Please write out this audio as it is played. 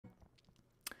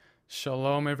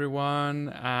Shalom, everyone,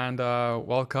 and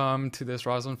welcome to this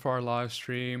Rise on Fire live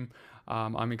stream.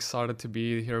 I'm excited to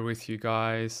be here with you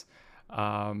guys.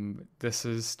 This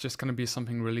is just going to be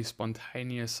something really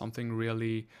spontaneous, something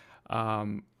really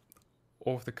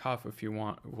off the cuff, if you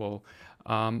want.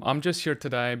 I'm just here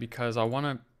today because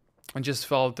I just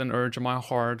felt an urge in my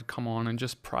heart, come on and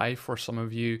just pray for some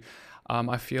of you.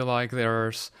 I feel like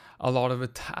there's a lot of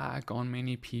attack on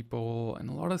many people and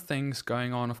a lot of things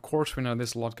going on. Of course, we know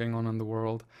there's a lot going on in the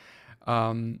world,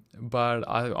 but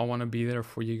I want to be there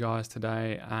for you guys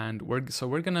today, and we're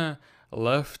gonna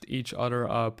lift each other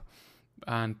up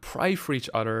and pray for each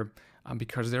other,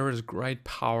 because there is great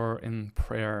power in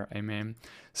prayer. Amen.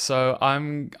 So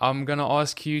I'm gonna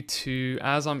ask you to,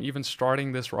 as I'm even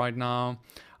starting this right now,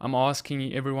 I'm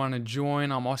asking everyone to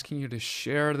join. I'm asking you to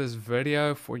share this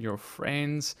video for your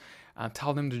friends,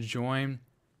 tell them to join.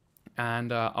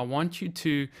 And I want you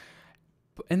to,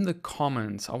 in the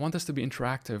comments, I want this to be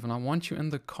interactive, and I want you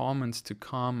in the comments to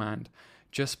come and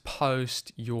just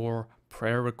post your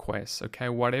prayer requests, okay?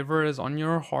 Whatever is on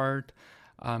your heart,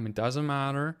 it doesn't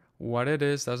matter what it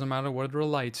is, doesn't matter what it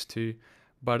relates to,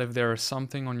 but if there is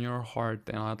something on your heart,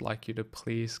 then I'd like you to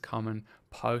please come and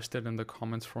post it in the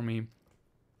comments for me.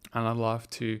 And I'd love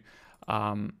to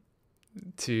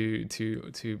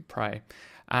pray.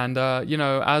 And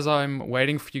as I'm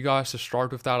waiting for you guys to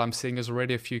start with that, I'm seeing there's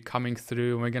already a few coming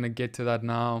through, and we're gonna get to that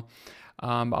now.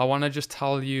 I want to just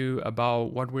tell you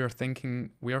about what we are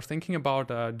thinking. We are thinking about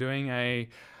doing at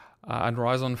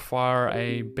Rise on Fire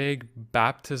a big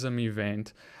baptism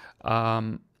event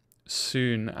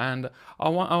soon, and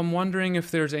I'm wondering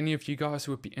if there's any of you guys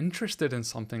who would be interested in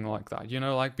something like that.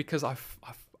 Because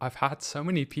I've had so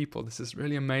many people. This is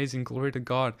really amazing. Glory to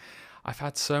God. I've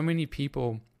had so many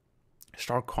people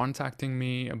start contacting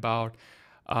me about,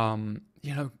 I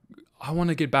want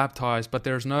to get baptized, but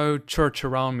there's no church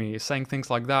around me, saying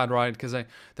things like that, right? Because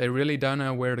they really don't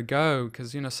know where to go.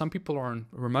 Because, some people are in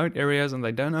remote areas and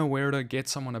they don't know where to get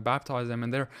someone to baptize them.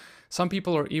 And some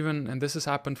people are even, and this has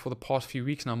happened for the past few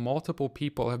weeks now, multiple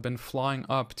people have been flying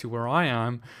up to where I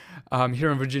am,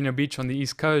 here in Virginia Beach on the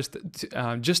East Coast,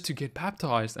 just to get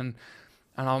baptized. And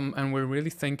we're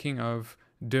really thinking of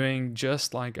doing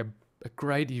just like a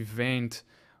great event,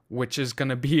 which is going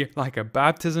to be like a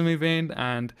baptism event,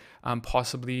 and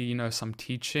possibly some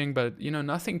teaching, but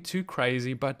nothing too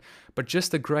crazy, but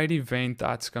just a great event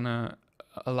that's going to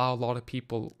allow a lot of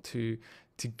people to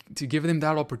give them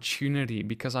that opportunity,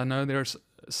 because I know there's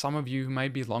some of you who may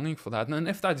be longing for that. And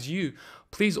if that's you,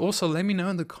 please also let me know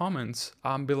in the comments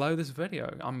below this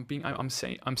video. I'm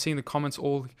seeing the comments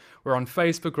all. We're on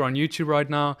Facebook, we're on YouTube right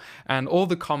now, and all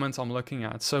the comments I'm looking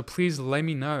at. So please let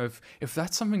me know if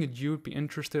that's something that you would be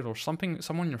interested, or someone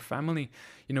in your family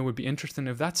would be interested in,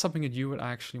 if that's something that you would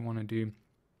actually want to do.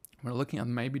 We're looking at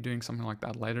maybe doing something like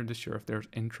that later this year if there's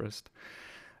interest.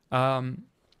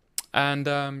 And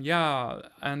on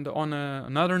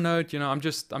another note, I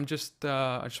just want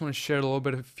to share a little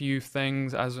bit of a few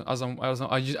things as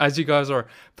you guys are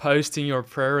posting your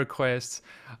prayer requests.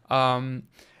 I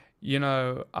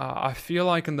feel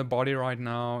like in the body right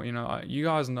now, you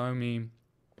guys know me,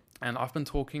 and I've been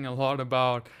talking a lot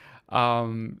about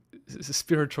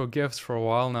spiritual gifts for a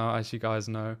while now, as you guys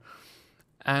know,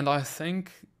 and I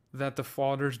think that the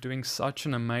Father's doing such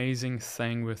an amazing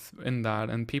thing within that,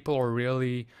 and people are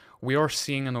really. We are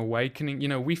seeing an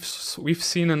awakening. We've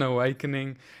seen an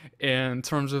awakening in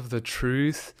terms of the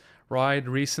truth, right?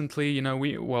 Recently,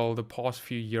 the past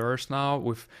few years now,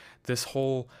 with this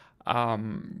whole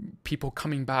people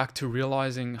coming back to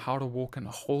realizing how to walk in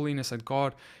holiness, that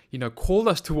God, called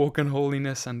us to walk in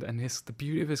holiness, and the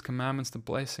beauty of His commandments, the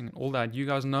blessing, and all that. You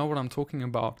guys know what I'm talking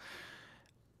about.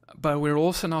 But we're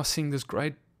also now seeing this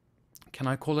great, can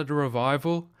I call it a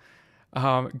revival?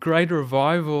 Great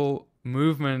revival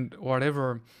movement,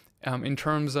 whatever, in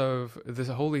terms of the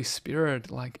Holy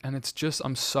Spirit, and it's just,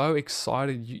 I'm so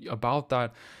excited about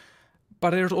that.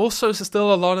 But there's also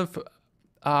still a lot of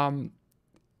can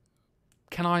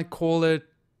I call it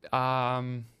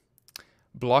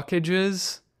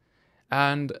blockages,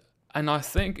 and I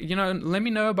think, let me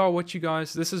know about what you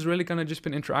guys, this is really going to just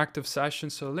be an interactive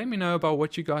session, so let me know about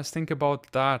what you guys think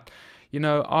about that.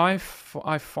 I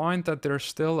find that there's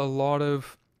still a lot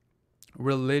of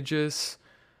religious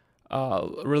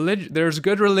there's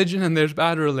good religion and there's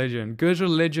bad religion. Good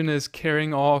religion is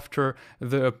looking after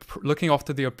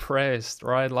the oppressed,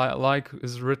 right? Like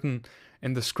is written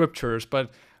in the scriptures. But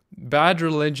bad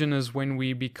religion is when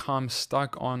we become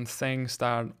stuck on things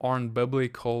that aren't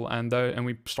biblical, and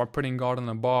we start putting God in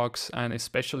a box, and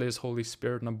especially His Holy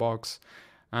Spirit in a box.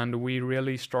 And we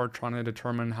really start trying to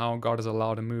determine how God is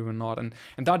allowed to move and not. And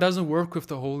that doesn't work with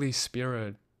the Holy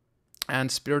Spirit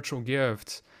and spiritual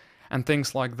gifts and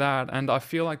things like that. And I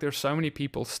feel like there's so many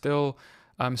people still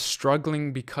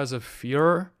struggling because of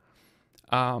fear,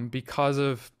 because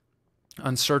of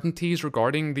uncertainties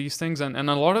regarding these things. And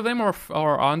a lot of them are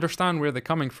I understand where they're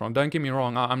coming from. Don't get me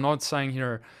wrong. I'm not saying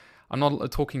here, I'm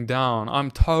not talking down.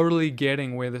 I'm totally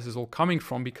getting where this is all coming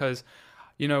from, because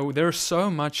there's so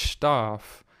much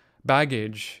stuff,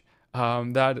 baggage,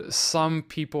 that some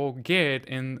people get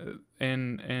in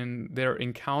their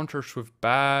encounters with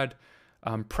bad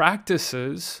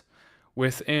practices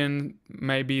within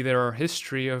maybe their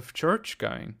history of church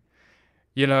going.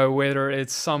 Whether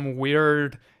it's some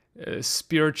weird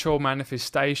spiritual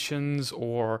manifestations,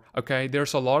 or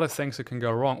there's a lot of things that can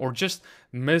go wrong, or just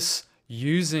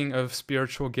misusing of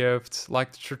spiritual gifts,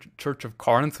 like the Church of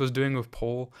Corinth was doing with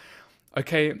Paul.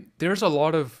 There's a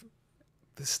lot of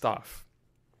this stuff,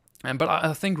 but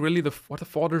I think really what the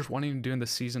Father's wanting to do in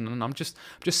this season, and I'm just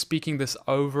speaking this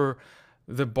over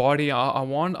the body. I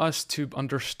want us to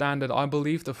understand that I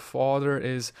believe the Father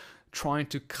is trying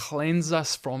to cleanse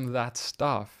us from that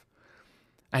stuff,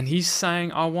 and He's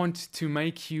saying, I want to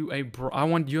make you I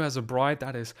want you as a bride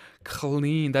that is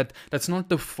clean, that's not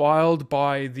defiled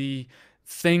by the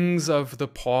things of the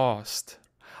past.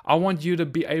 I want you to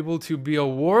be able to be a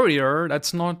warrior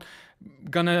that's not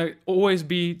gonna always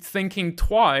be thinking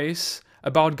twice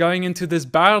about going into this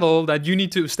battle that you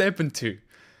need to step into.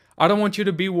 I don't want you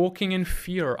to be walking in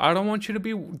fear. I don't want you to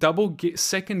be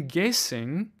second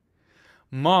guessing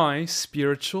my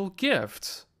spiritual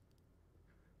gifts.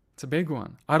 It's a big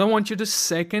one. I don't want you to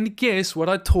second guess what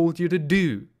I told you to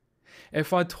do.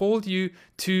 If I told you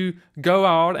to go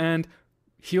out and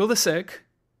heal the sick,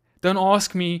 don't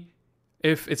ask me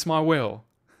if it's my will,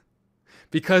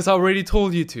 because I already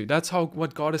told you to. That's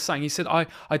what God is saying. He said, I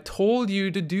told you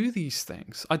to do these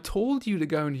things. I told you to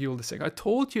go and heal the sick. I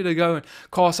told you to go and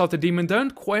cast out the demon.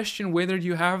 Don't question whether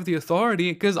you have the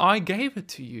authority, because I gave it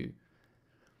to you.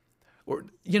 Or,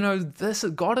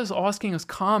 God is asking us,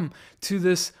 come to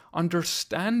this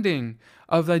understanding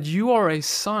of that you are a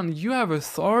son. You have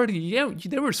authority. Yeah,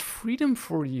 there is freedom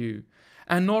for you.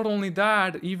 And not only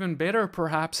that, even better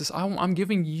perhaps, is I'm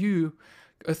giving you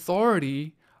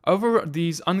authority over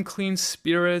these unclean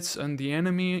spirits and the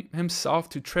enemy himself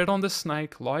to tread on the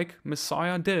snake like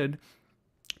Messiah did,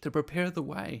 to prepare the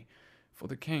way for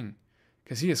the King.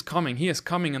 Because He is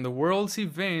coming, and the world's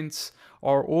events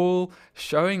are all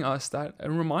showing us that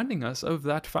and reminding us of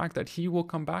that fact that He will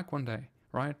come back one day,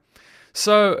 right?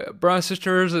 So, brothers and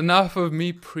sisters, enough of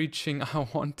me preaching. I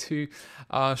want to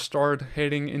start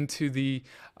heading into the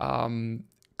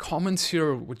comments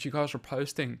here, which you guys are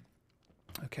posting.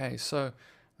 Okay, so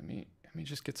let me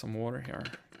just get some water here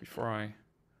before I.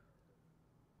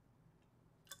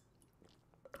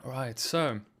 All right,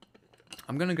 so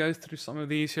I'm gonna go through some of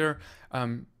these here.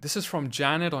 This is from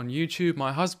Janet on YouTube.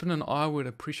 My husband and I would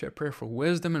appreciate prayer for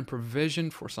wisdom and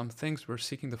provision for some things we're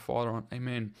seeking the Father on.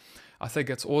 Amen. I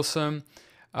think it's awesome.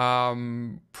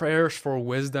 Prayers for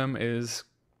wisdom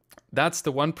that's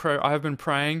the one prayer I've been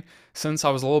praying since I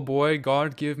was a little boy.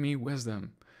 God, give me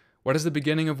wisdom. What is the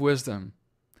beginning of wisdom?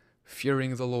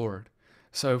 Fearing the Lord.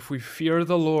 So if we fear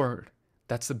the Lord,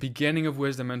 that's the beginning of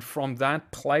wisdom. And from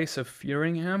that place of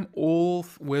fearing Him, all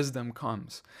wisdom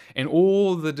comes. And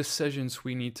all the decisions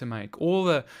we need to make, all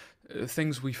the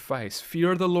things we face.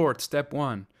 Fear the Lord, step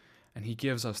one. And He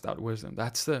gives us that wisdom.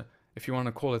 That's if you want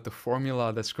to call it, the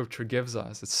formula that Scripture gives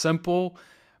us. It's simple,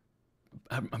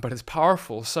 but it's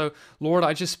powerful. So, Lord,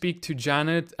 I just speak to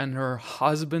Janet and her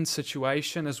husband's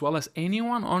situation, as well as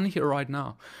anyone on here right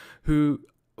now who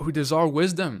desire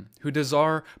wisdom, who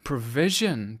desire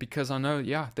provision, because I know,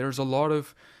 there's a lot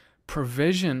of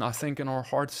provision, I think, in our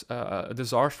hearts,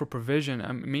 desires for provision.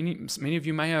 And many of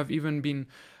you may have even been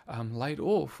laid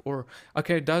off, or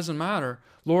it doesn't matter.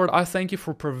 Lord, I thank you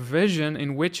for provision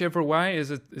in whichever way. Is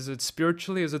it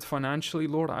spiritually? Is it financially?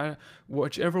 Lord,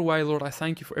 whichever way, Lord, I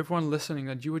thank you for everyone listening,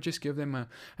 that you would just give them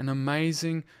an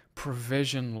amazing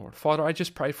provision, Lord. Father, I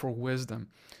just pray for wisdom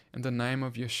in the name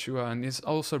of Yeshua. And there's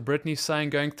also Brittany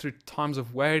saying, going through times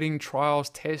of waiting, trials,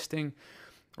 testing.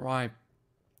 Right.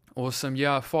 Awesome.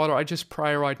 Yeah, Father, I just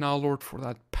pray right now, Lord, for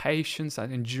that patience,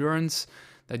 that endurance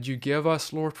that you give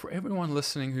us, Lord, for everyone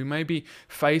listening who may be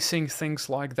facing things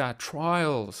like that,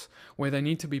 trials where they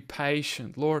need to be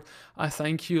patient. Lord, I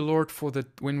thank you, Lord, for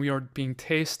when we are being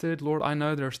tested. Lord, I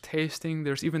know there's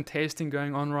even testing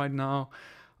going on right now.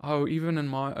 Oh, even in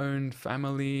my own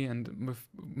family and with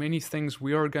many things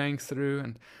we are going through.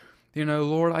 And,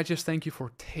 Lord, I just thank you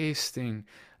for testing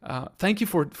Thank you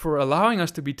for allowing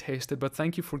us to be tested, but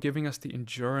thank you for giving us the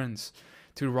endurance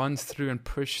to run through and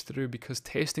push through, because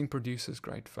testing produces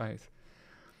great faith.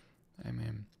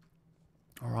 Amen.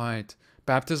 All right.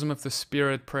 Baptism of the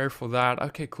Spirit, prayer for that.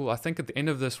 Okay, cool. I think at the end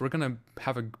of this, we're going to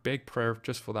have a big prayer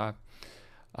just for that.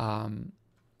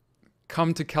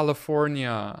 Come to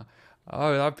California.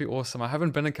 Oh, that'd be awesome. I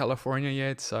haven't been to California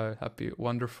yet, so that'd be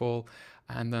wonderful.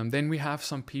 And then we have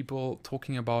some people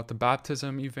talking about the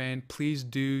baptism event. Please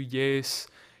do. Yes.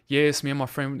 Yes, me and my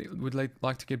friend would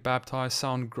like to get baptized.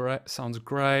 Sounds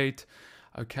great.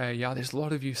 Okay, yeah, there's a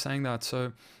lot of you saying that.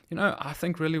 So, I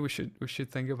think really we should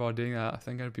think about doing that. I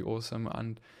think it'd be awesome.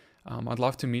 And I'd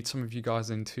love to meet some of you guys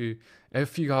then too,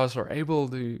 if you guys are able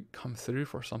to come through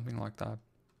for something like that.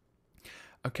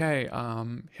 Okay,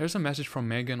 here's a message from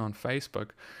Megan on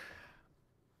Facebook.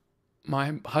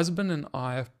 My husband and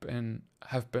I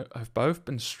have both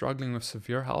been struggling with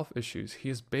severe health issues. He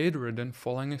is bedridden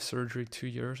following a surgery 2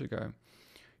 years ago.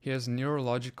 He has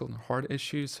neurological and heart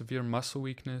issues, severe muscle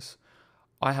weakness.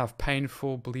 I have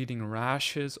painful bleeding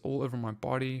rashes all over my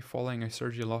body following a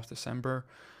surgery last December.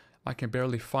 I can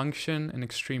barely function, in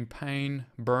extreme pain,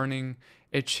 burning,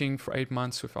 itching for 8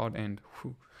 months without end.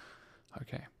 Whew.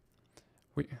 Okay.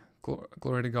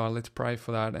 Glory to God. Let's pray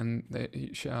for that. And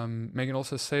Megan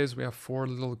also says we have 4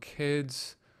 little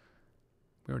kids.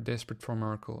 We are desperate for a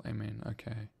miracle. Amen.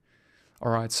 Okay.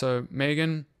 All right. So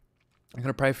Megan, I'm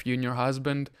gonna pray for you and your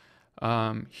husband.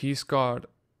 He's got.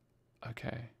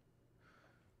 Okay.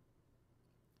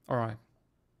 All right.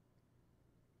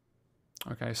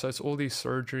 Okay. So it's all these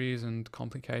surgeries and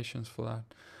complications for that.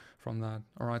 From that.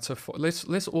 All right. So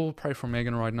let's all pray for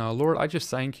Megan right now. Lord, I just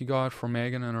thank you, God, for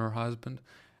Megan and her husband.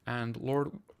 And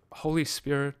Lord, Holy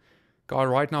Spirit, God,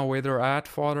 right now where they're at,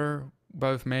 Father,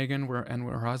 both Megan and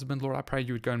her husband, Lord, I pray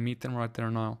you would go and meet them right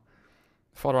there now.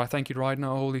 Father, I thank you right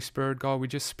now, Holy Spirit, God, we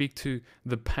just speak to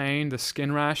the pain, the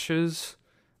skin rashes,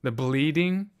 the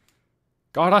bleeding.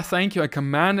 God, I thank you. I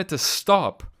command it to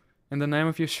stop in the name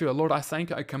of Yeshua. Lord, I thank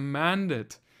you. I command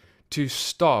it to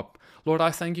stop. Lord,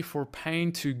 I thank you for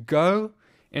pain to go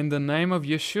in the name of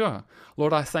Yeshua.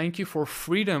 Lord, I thank you for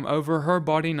freedom over her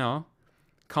body now,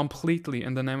 completely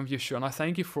in the name of Yeshua. And I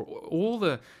thank you for all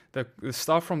the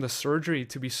stuff from the surgery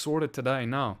to be sorted today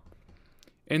now.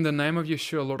 In the name of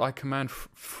Yeshua, Lord, I command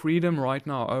freedom right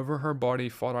now over her body.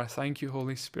 Father, I thank you,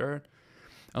 Holy Spirit.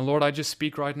 And Lord, I just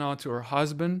speak right now to her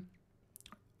husband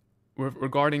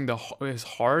regarding his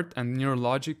heart and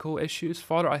neurological issues.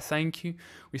 Father, I thank you.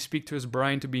 We speak to his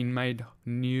brain to be made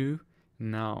new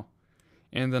now.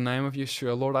 In the name of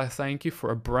Yeshua, Lord, I thank you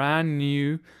for a brand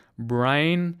new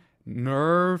brain,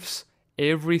 nerves,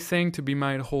 everything to be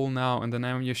made whole now in the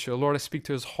name of Yeshua. Lord, I speak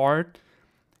to his heart.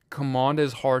 Command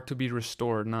his heart to be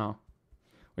restored now.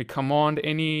 We command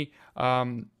any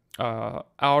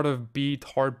out of beat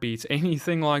heartbeats,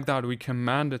 anything like that, we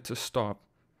command it to stop.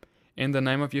 In the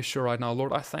name of Yeshua right now,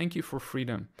 Lord, I thank you for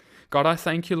freedom. God, I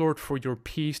thank you, Lord, for your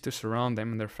peace to surround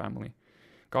them and their family.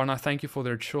 God, and I thank you for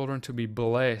their children to be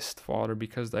blessed, Father,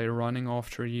 because they are running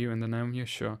after you in the name of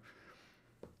Yeshua.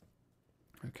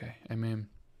 Okay, amen.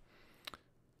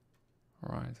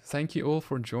 All right. Thank you all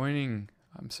for joining.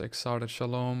 I'm so excited.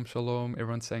 Shalom, shalom.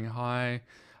 Everyone's saying hi.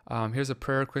 Here's a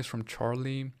prayer request from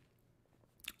Charlie.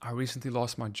 I recently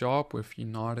lost my job with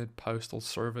United Postal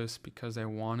Service because they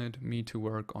wanted me to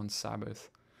work on Sabbath.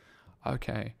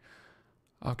 Okay,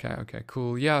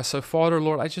 cool. Yeah, so Father,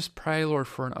 Lord, I just pray, Lord,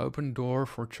 for an open door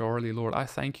for Charlie. Lord, I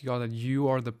thank you, God, that you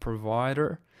are the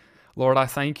provider. Lord, I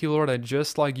thank you, Lord, that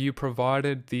just like you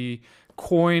provided the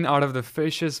coin out of the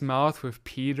fish's mouth with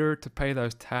Peter to pay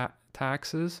those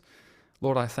taxes,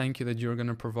 Lord, I thank you that you're going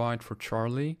to provide for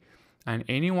Charlie and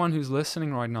anyone who's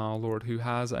listening right now, Lord, who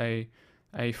has a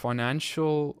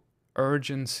financial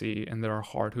urgency in their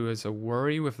heart, who has a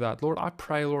worry with that. Lord, I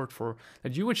pray, Lord, for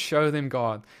that you would show them,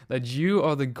 God, that you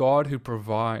are the God who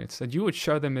provides, that you would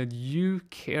show them that you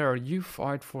care, you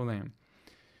fight for them.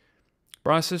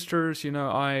 Brothers, sisters,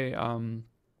 I've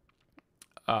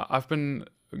been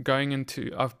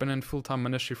in full-time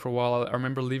ministry for a while. I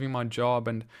remember leaving my job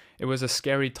and it was a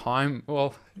scary time.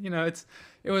 Well,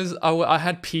 I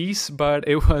had peace, but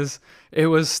it was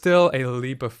still a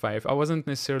leap of faith. I wasn't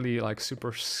necessarily like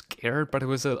super scared, but it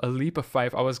was a leap of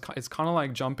faith. It's kind of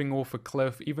like jumping off a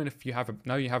cliff, even if you have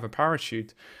a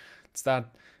parachute. It's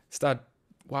that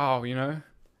wow, and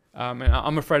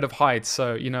I'm afraid of heights,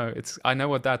 so I know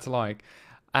what that's like.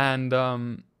 And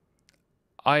I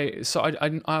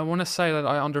want to say that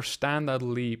I understand that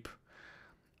leap,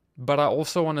 but I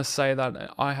also want to say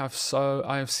that I have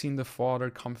seen the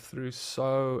Father come through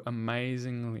so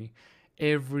amazingly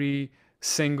every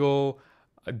single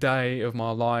day of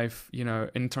my life, you know,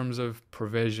 in terms of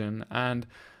provision. And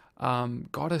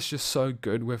God is just so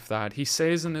good with that. He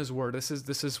says in his word, this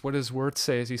is what his word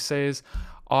says. He says,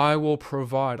 I will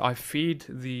provide. I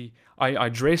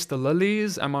dress the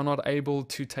lilies. Am I not able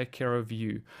to take care of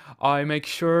you? I make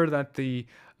sure that the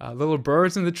little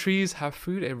birds in the trees have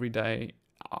food every day.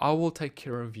 I will take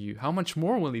care of you. How much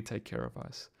more will he take care of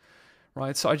us?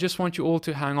 Right? So I just want you all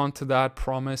to hang on to that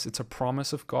promise. It's a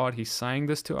promise of God. He's saying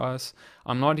this to us.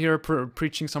 I'm not here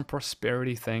preaching some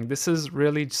prosperity thing. This is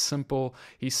really simple.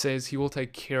 He says he will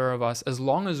take care of us as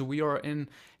long as we are in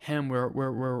him. We're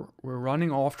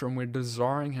running after him. We're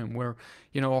desiring him. We're,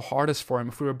 you know, our heart is for him.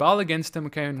 If we rebel against him,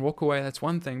 okay, and walk away, that's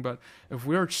one thing. But if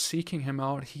we're seeking him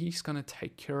out, he's going to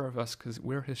take care of us because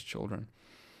we're his children.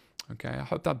 Okay, I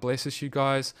hope that blesses you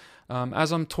guys.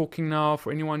 As I'm talking now, for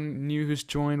anyone new who's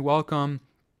joined, welcome.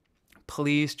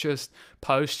 Please just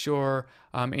post your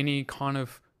any kind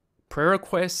of prayer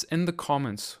requests in the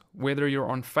comments. Whether you're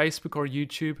on Facebook or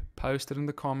YouTube, post it in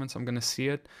the comments. I'm going to see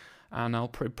it, and I'll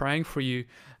be praying for you.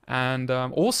 And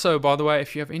also, by the way,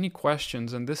 if you have any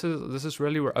questions, and this is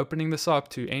really, we're opening this up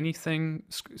to anything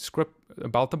script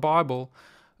about the Bible,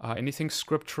 anything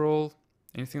scriptural,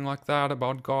 anything like that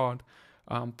about God.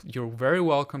 You're very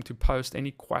welcome to post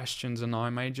any questions, and I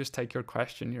may just take your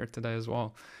question here today as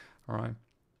well. All right.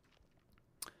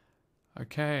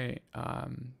 Okay.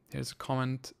 Here's a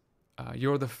comment.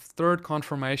 You're the third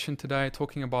confirmation today,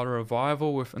 talking about a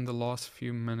revival within the last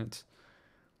few minutes.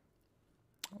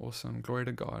 Awesome. Glory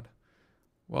to God.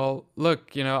 Well,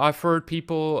 look, you know, I've heard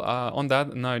people on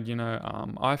that note, you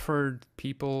know, I've heard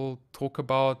people talk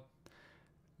about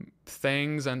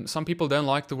things, and some people don't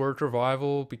like the word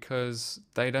revival because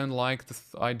they don't like the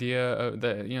idea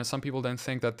that, you know, some people don't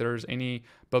think that there's any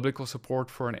biblical support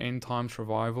for an end times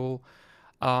revival,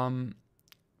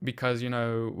 because, you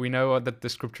know, we know that the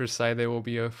scriptures say there will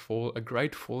be a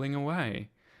great falling away,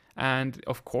 and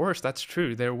of course that's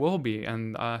true, there will be,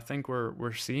 and I think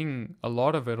we're seeing a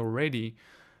lot of it already,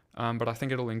 but I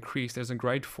think it'll increase. There's a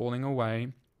great falling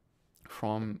away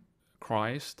from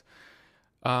Christ.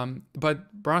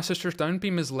 But brothers and sisters, don't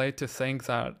be misled to think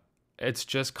that it's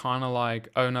just kind of like,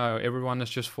 oh no, everyone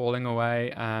is just falling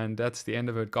away and that's the end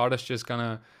of it. God is just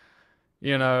gonna,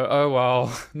 you know, oh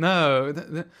well. No,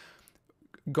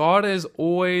 God is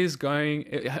always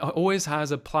always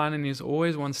has a plan, and he's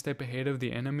always one step ahead of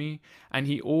the enemy. And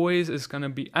he always is going to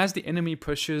be, as the enemy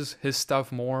pushes his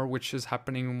stuff more, which is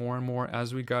happening more and more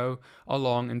as we go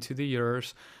along into the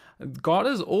years, God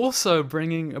is also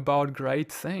bringing about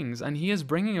great things, and he is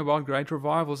bringing about great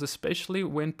revivals, especially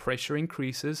when pressure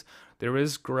increases. There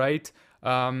is great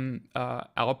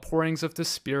outpourings of the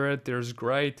Spirit. There's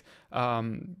great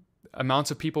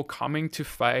amounts of people coming to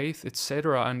faith,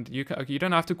 etc. And you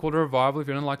don't have to call it a revival if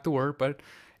you don't like the word, but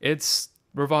it's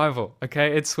revival,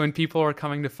 okay? It's when people are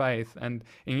coming to faith and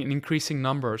in increasing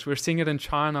numbers. We're seeing it in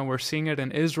China. We're seeing it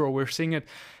in Israel. We're seeing it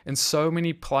in so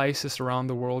many places around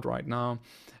the world right now.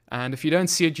 And if you don't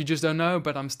see it, you just don't know,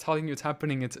 but I'm telling you it's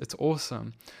happening. It's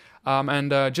awesome.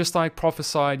 And just like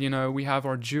prophesied, you know, we have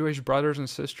our Jewish brothers and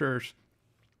sisters,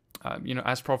 you know,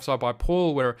 as prophesied by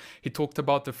Paul, where he talked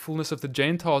about the fullness of the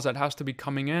Gentiles that has to be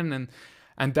coming in.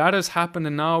 And that has happened,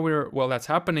 and now that's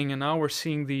happening, and now we're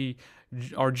seeing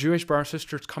our Jewish brothers and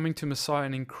sisters coming to Messiah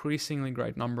in increasingly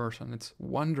great numbers, and it's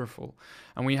wonderful.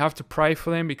 And we have to pray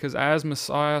for them, because as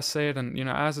Messiah said, and you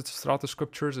know, as it's throughout the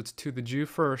scriptures, it's to the Jew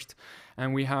first,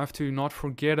 and we have to not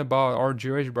forget about our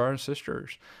Jewish brothers and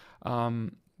sisters.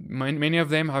 Many of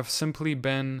them have simply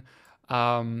been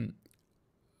many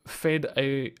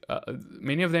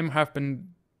of them have been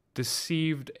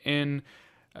deceived in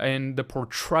the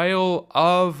portrayal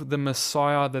of the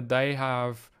Messiah that they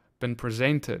have been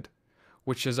presented,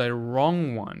 which is a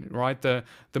wrong one, right? The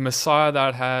Messiah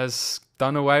that has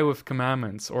done away with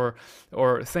commandments or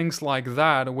things like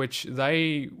that, which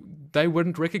they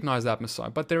wouldn't recognize that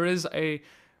Messiah.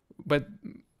 But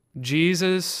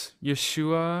Jesus,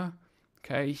 Yeshua,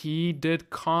 okay, he did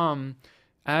come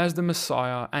as the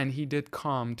Messiah, and he did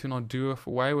come to not do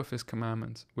away with his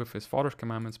commandments, with his Father's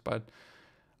commandments, but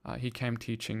he came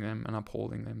teaching them and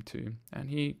upholding them too. And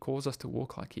he calls us to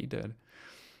walk like he did.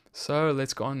 So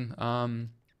let's go on.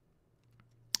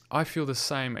 I feel the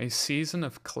same. A season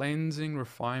of cleansing,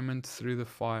 refinement through the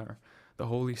fire, the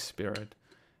Holy Spirit.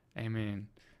 Amen.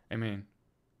 Amen.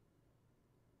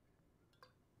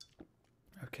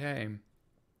 Okay.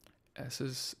 This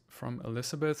is from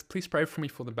Elizabeth. Please pray for me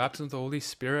for the baptism of the Holy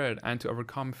Spirit and to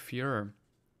overcome fear.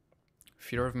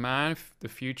 Fear of man, the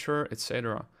future,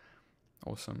 etc.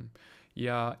 Awesome.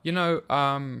 Yeah, you know,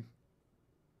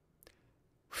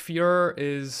 fear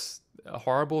is a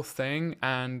horrible thing,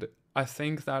 and I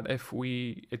think that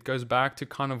it goes back to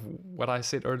kind of what I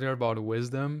said earlier about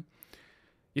wisdom.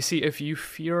 You see, if you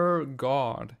fear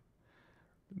God,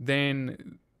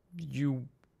 then you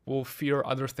will fear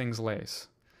other things less.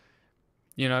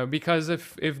 Because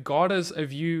if God is,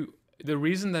 if you, the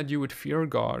reason that you would fear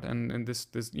God, and this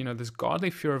godly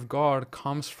fear of God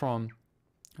comes from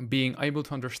being able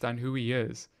to understand who He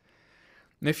is.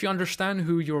 And if you understand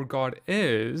who your God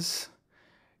is,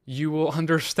 you will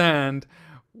understand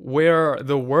where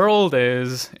the world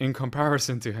is in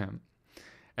comparison to Him,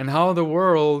 and how the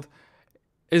world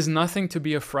is nothing to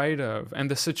be afraid of, and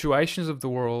the situations of the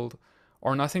world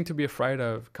are nothing to be afraid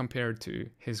of compared to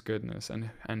His goodness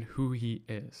and who He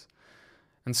is.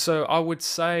 And so I would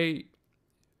say,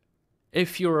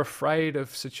 if you're afraid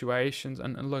of situations,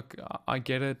 and look, I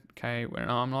get it, okay,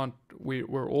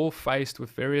 we're all faced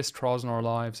with various trials in our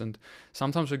lives, and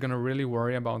sometimes we're going to really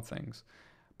worry about things.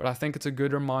 But I think it's a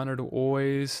good reminder to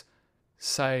always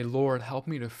say, Lord, help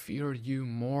me to fear You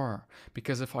more,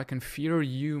 because if I can fear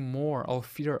You more, I'll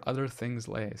fear other things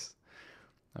less.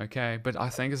 Okay, but I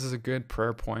think this is a good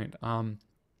prayer point.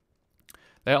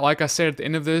 Like I said, at the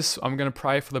end of this, I'm going to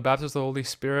pray for the baptism of the Holy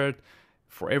Spirit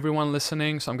for everyone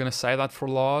listening. So I'm going to say that for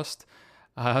last,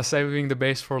 saving the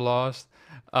best for last.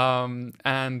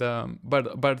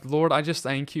 But Lord, I just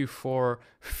thank You for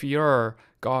fear,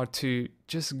 God, to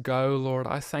just go, Lord.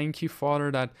 I thank You,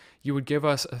 Father, that You would give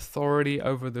us authority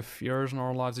over the fears in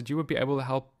our lives, that You would be able to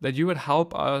help, that You would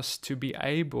help us to be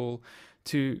able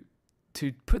to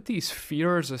put these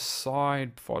fears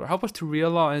aside, Father. Help us to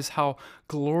realize how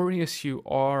glorious You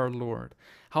are, Lord.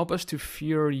 Help us to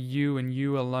fear You and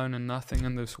You alone and nothing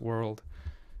in this world.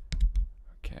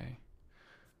 Okay.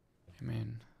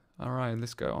 Amen. All right,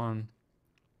 let's go on.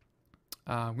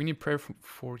 We need prayer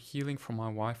for healing for my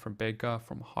wife, Rebecca,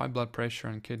 from high blood pressure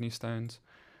and kidney stones.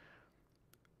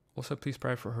 Also, please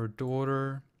pray for her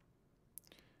daughter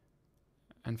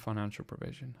and financial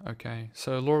provision. Okay,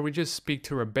 so Lord, we just speak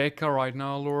to Rebecca right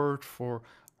now, Lord, for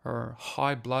her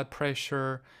high blood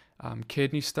pressure,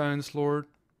 kidney stones, Lord.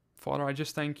 Father, I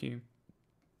just thank You.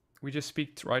 We just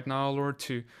speak right now, Lord,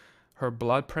 to her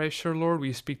blood pressure, Lord.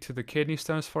 We speak to the kidney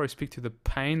stones, Father. We speak to the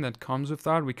pain that comes with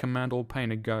that. We command all pain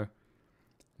to go.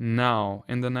 Now,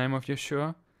 in the name of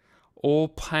Yeshua, all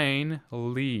pain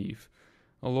leave.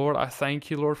 Oh, Lord, I thank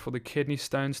You, Lord, for the kidney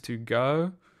stones to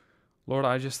go. Lord,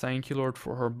 I just thank You, Lord,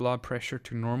 for her blood pressure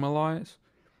to normalize.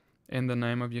 In the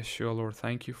name of Yeshua, Lord,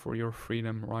 thank You for Your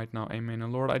freedom right now. Amen.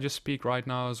 And Lord, I just speak right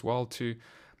now as well to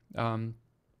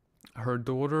her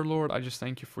daughter, Lord. I just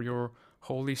thank You for Your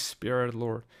Holy Spirit,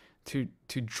 Lord, to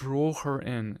draw her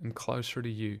in and closer to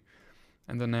You.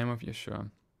 In the name of Yeshua.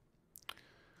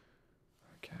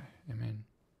 Okay, amen.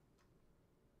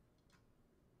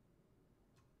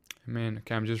 Amen.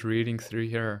 Okay, I'm just reading through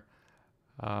here.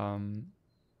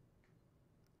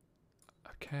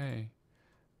 Okay.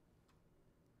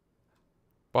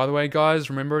 By the way, guys,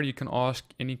 remember you can ask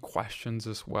any questions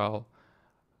as well.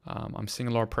 I'm seeing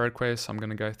a lot of prayer requests. I'm going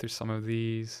to go through some of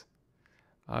these.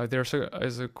 There's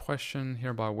a question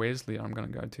here by Wesley I'm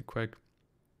going to go to quick.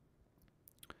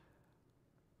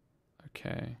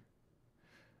 Okay.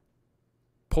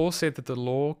 Paul said that the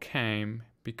law came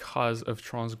because of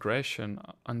transgression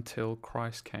until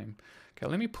Christ came. Okay,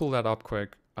 let me pull that up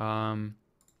quick.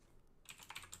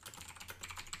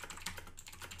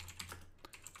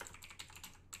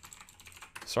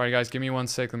 Sorry guys, give me 1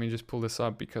 sec. Let me just pull this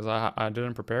up because I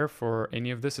didn't prepare for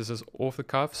any of this. This is off the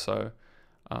cuff. So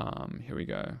here we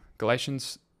go.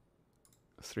 Galatians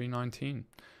 3:19.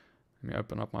 Let me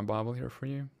open up my Bible here for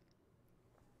you.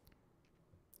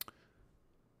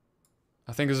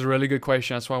 I think this is a really good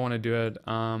question. That's why I want to do it.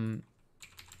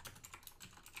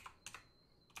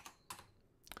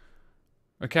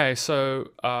 Okay, so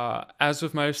as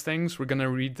with most things, we're going to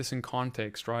read this in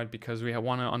context, right? Because we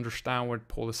want to understand what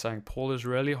Paul is saying. Paul is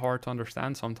really hard to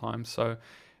understand sometimes. So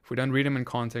if we don't read him in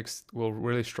context, we'll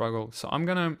really struggle. So I'm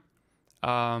going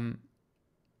to...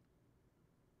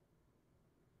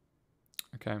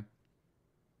 okay.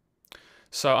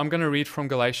 So I'm going to read from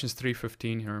Galatians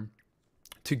 3:15 here.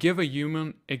 To give a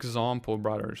human example,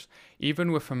 brothers,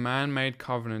 even with a man-made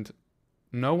covenant,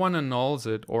 no one annuls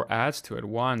it or adds to it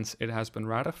once it has been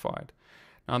ratified.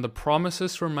 Now the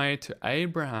promises were made to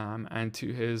Abraham and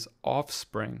to his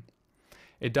offspring.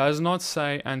 It does not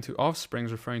say, and to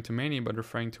offsprings, referring to many, but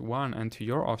referring to one, and to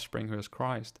your offspring, who is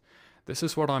Christ. This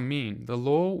is what I mean. The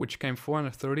law, which came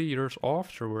 430 years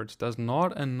afterwards, does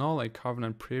not annul a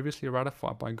covenant previously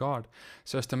ratified by God,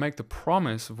 so as to make the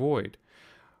promise void.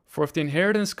 For if the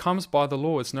inheritance comes by the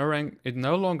law, it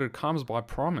no longer comes by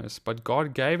promise, but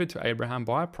God gave it to Abraham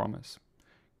by promise.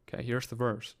 Okay, here's the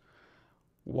verse.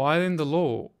 Why then the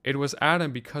law? It was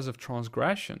added because of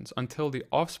transgressions, until the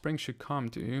offspring should come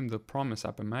to whom the promise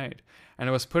had been made. And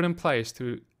it was put in place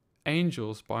through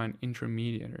angels by an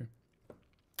intermediary.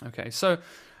 Okay, so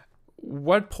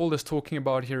what Paul is talking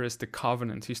about here is the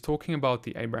covenant. He's talking about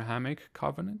the Abrahamic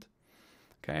covenant.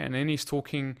 Okay, and then he's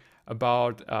talking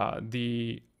about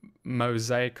the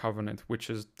Mosaic covenant, which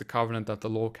is the covenant that the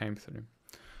law came through.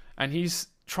 And he's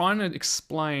trying to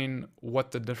explain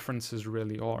what the differences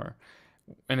really are.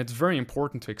 And it's very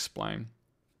important to explain.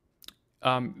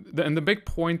 And the big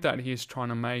point that he's trying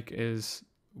to make is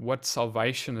what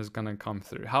salvation is going to come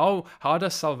through. How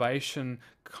does salvation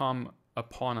come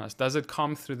upon us? Does it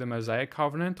come through the Mosaic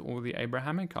covenant or the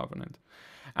Abrahamic covenant?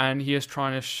 And he is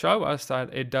trying to show us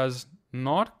that it does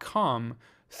not come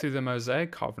through the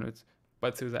Mosaic covenant,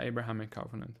 but through the Abrahamic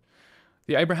covenant.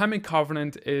 The Abrahamic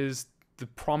covenant is the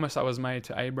promise that was made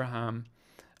to Abraham,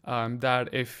 that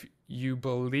if you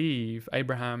believe,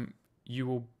 Abraham,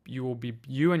 you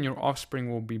and your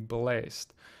offspring will be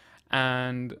blessed.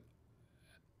 And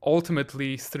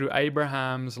ultimately, through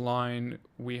Abraham's line,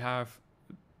 we have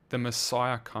the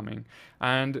Messiah coming.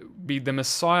 And the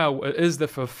Messiah is the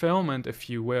fulfillment, if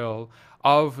you will,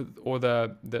 of, or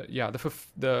the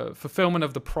fulfillment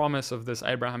of the promise of this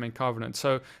Abrahamic covenant.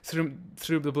 So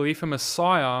through the belief in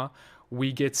Messiah,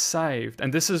 we get saved.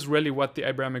 And this is really what the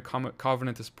Abrahamic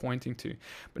covenant is pointing to.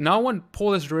 But now what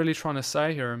Paul is really trying to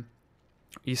say here,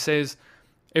 he says,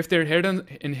 if their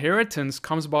inheritance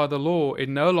comes by the law, it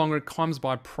no longer comes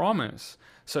by promise.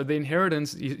 So the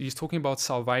inheritance, he's talking about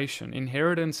salvation.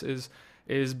 Inheritance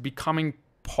is becoming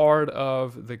part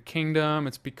of the kingdom.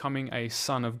 It's becoming a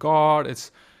son of God.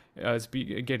 It's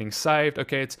getting saved.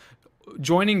 Okay, it's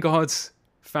joining God's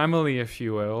family, if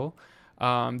you will.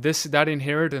 That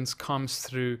inheritance comes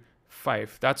through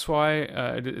faith. That's why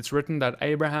it's written that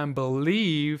Abraham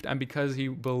believed, and because he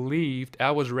believed,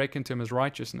 that was reckoned to him as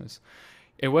righteousness.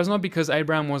 It was not because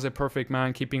Abraham was a perfect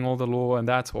man keeping all the law, and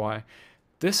that's why.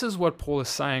 This is what Paul is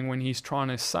saying when he's trying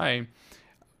to say,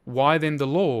 why then the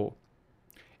law?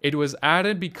 It was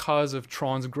added because of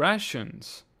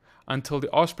transgressions, until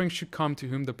the offspring should come to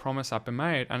whom the promise had been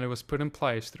made, and it was put in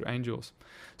place through angels.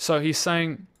 So he's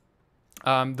saying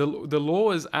the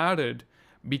law is added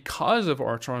because of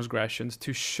our transgressions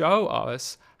to show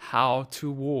us how to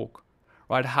walk,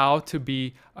 right? How to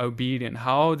be obedient.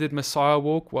 How did Messiah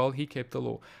walk? Well, he kept the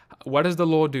law. What does the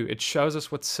law do? It shows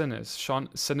us what sin is.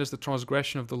 Sin is the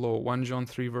transgression of the law, 1 John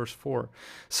 3 verse 4.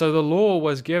 So the law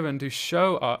was given to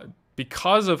show,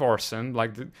 because of our sin,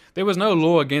 there was no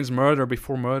law against murder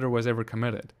before murder was ever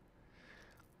committed.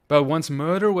 But once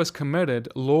murder was committed,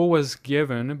 law was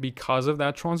given because of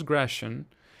that transgression,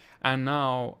 and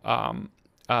now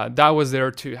that was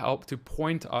there to help to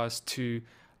point us to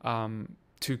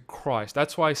Christ.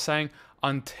 That's why he's saying,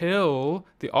 until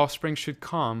the offspring should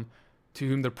come to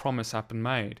whom the promise had been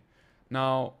made.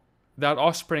 Now, that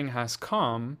offspring has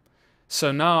come,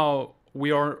 so now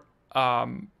we are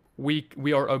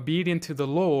obedient to the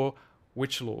law.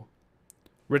 Which law?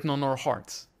 Written on our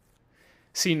hearts.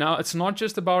 See, now it's not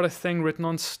just about a thing written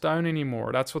on stone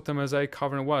anymore. That's what the Mosaic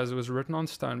covenant was. It was written on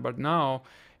stone. But now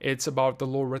it's about the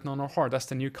law written on our heart. That's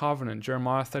the new covenant.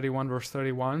 Jeremiah 31 verse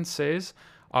 31 says,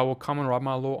 I will come and write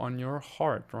my law on your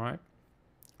heart, right?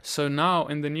 So now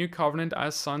in the new covenant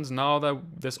as sons, now that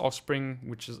this offspring,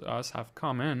 which is us, have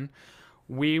come in,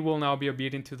 we will now be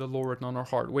obedient to the law written on our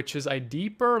heart, which is a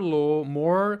deeper law,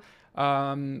 more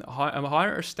a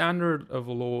higher standard of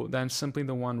law than simply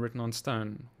the one written on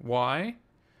stone. Why?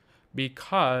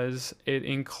 Because it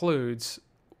includes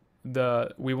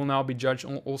we will now be judged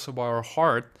also by our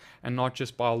heart and not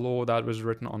just by a law that was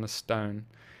written on a stone.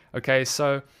 Okay,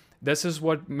 so this is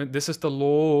the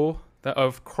law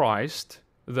of Christ,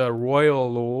 the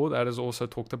royal law that is also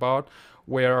talked about,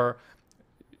 where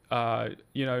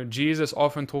Jesus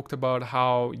often talked about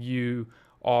how you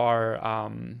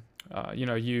are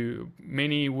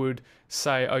many would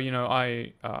say,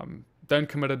 I don't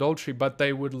commit adultery, but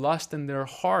they would lust in their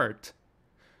heart.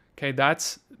 Okay,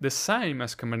 that's the same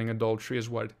as committing adultery, is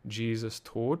what Jesus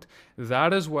taught.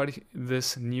 That is what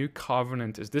this new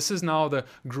covenant is. This is now the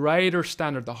greater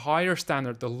standard, the higher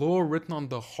standard, the law written on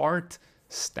the heart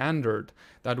standard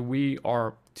that we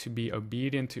are to be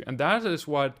obedient to. And that is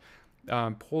what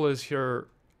Paul is here.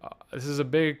 This is a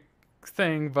big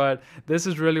thing, but this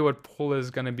is really what Paul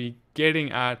is going to be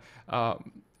getting at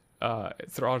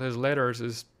throughout his letters,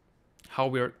 is how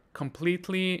we are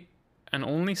completely and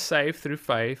only saved through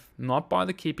faith, not by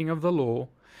the keeping of the law,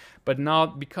 but now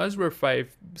because we're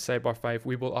saved by faith,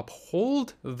 we will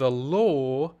uphold the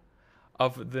law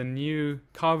of the new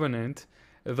covenant,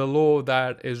 the law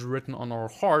that is written on our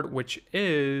heart, which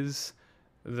is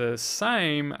the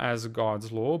same as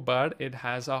God's law, but it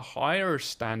has a higher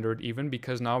standard, even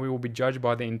because now we will be judged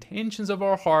by the intentions of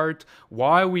our heart,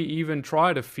 why we even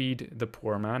try to feed the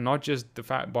poor man, not just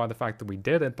by the fact that we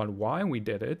did it, but why we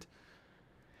did it.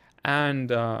 And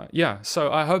yeah,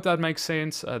 so I hope that makes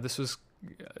sense. I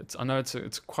know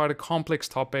it's quite a complex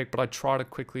topic, but I try to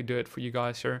quickly do it for you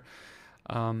guys here.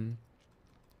 All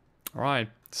right,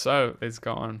 so let's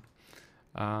go on.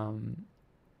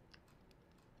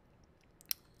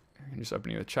 I'm just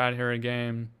opening the chat here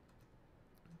again.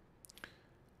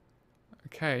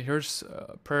 Okay, here's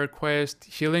a prayer request.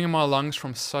 Healing in my lungs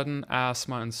from sudden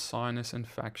asthma and sinus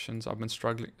infections. I've been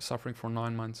suffering for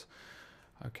 9 months.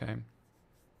 Okay.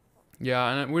 Yeah,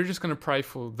 and we're just going to pray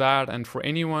for that and for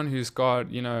anyone who's got,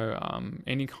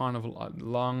 any kind of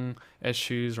lung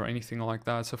issues or anything like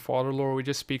that. So, Father, Lord, we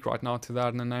just speak right now to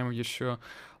that in the name of Yeshua.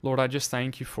 Lord, I just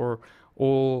thank you for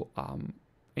all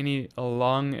any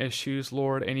lung issues,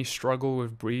 Lord, any struggle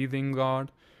with breathing,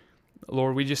 God.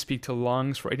 Lord, we just speak to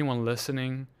lungs for anyone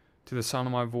listening to the sound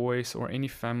of my voice or any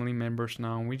family members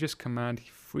now. And we just command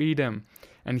freedom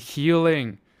and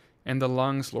healing in the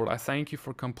lungs, Lord. I thank you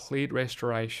for complete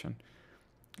restoration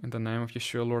in the name of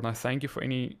Yeshua, Lord. And I thank you for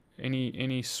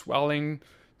any swelling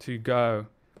to go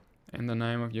in the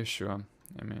name of Yeshua.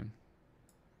 Amen.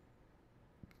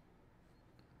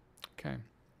 Okay.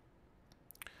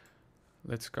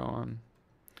 Let's go on.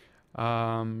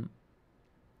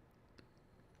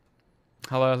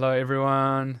 Hello,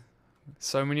 everyone.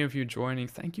 So many of you joining.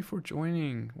 Thank you for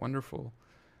joining. Wonderful.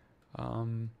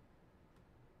 I'm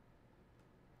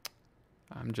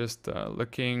just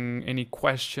looking. Any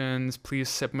questions? Please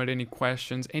submit any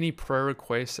questions. Any prayer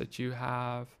requests that you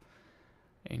have.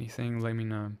 Anything, let me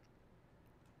know.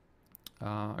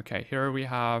 Okay, here we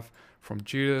have from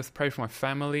Judith. Pray for my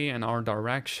family and our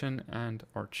direction and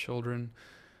our children.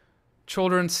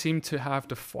 Children seem to have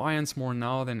defiance more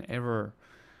now than ever.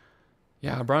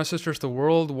 Yeah, brothers and sisters, the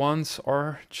world wants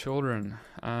our children,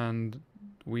 and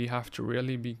we have to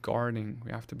really be guarding.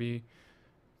 We have to be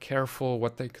careful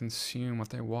what they consume, what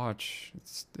they watch.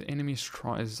 The enemy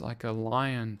is like a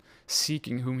lion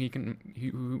seeking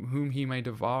whom he may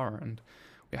devour, and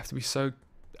we have to be so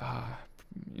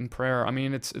in prayer. I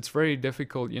mean, it's very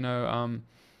difficult,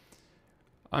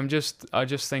 I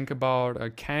just think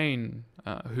about Cain,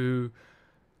 who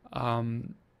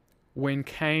when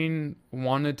Cain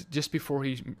just before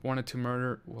he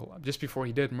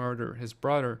did murder his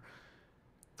brother,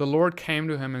 the Lord came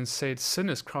to him and said, sin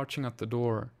is crouching at the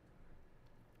door.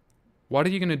 What are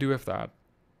you going to do with that?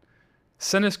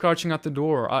 Sin is crouching at the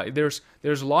door. There's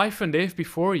life and death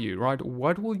before you, right?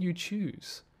 What will you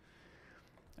choose?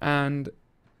 And,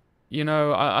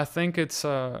 I think it's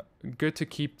good to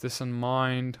keep this in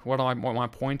mind. What my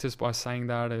point is by saying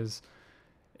that is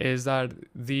that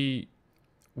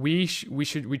we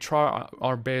try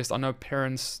our best. I know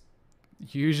parents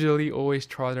usually always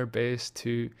try their best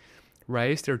to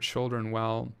raise their children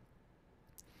well.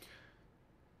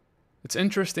 It's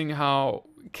interesting how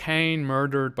Cain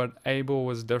murdered, but Abel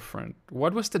was different.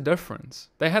 What was the difference?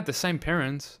 They had the same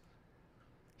parents.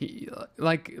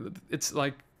 It's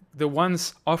like the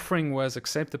one's offering was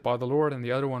accepted by the Lord and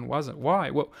the other one wasn't.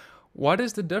 Why? What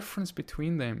is the difference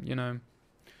between them?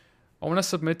 I want to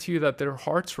submit to you that their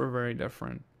hearts were very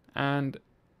different. And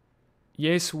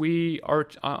yes,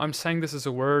 I'm saying this as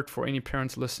a word for any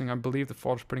parents listening. I believe the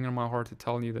Father's putting it on my heart to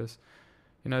tell you this.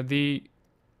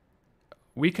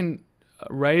 We can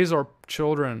raise our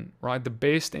children, right,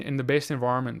 in the best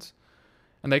environments,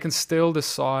 and they can still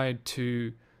decide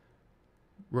to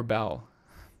rebel.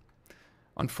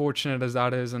 Unfortunate as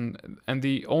that is, and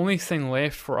the only thing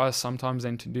left for us sometimes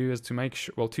then to do is to make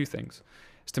sure, well, two things.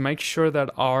 Is to make sure that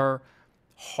our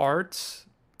hearts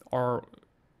are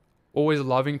always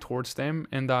loving towards them,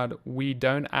 and that we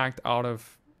don't act out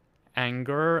of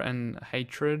anger and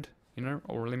hatred,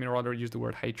 or let me rather use the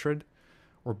word hatred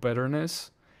or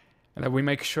bitterness, and that we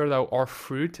make sure that our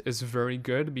fruit is very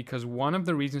good, because one of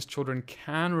the reasons children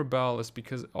can rebel is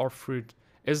because our fruit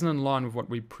isn't in line with what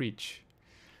we preach.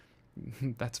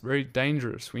 That's very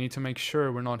dangerous. We need to make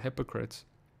sure we're not hypocrites.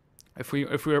 If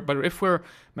we're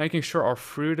making sure our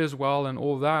fruit is well and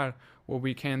all that, what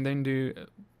we can then do,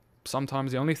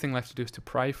 sometimes the only thing left to do is to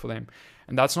pray for them.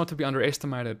 And that's not to be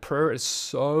underestimated. Prayer is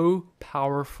so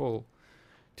powerful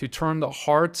to turn the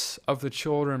hearts of the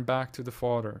children back to the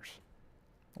fathers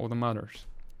or the mothers.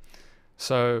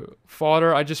 So,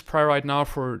 Father, I just pray right now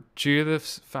for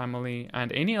Judith's family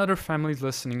and any other families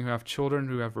listening who have children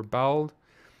who have rebelled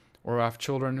or have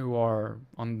children who are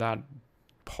on that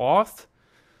path.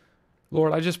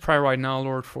 Lord, I just pray right now,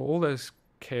 Lord, for all those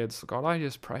kids. God, I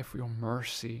just pray for your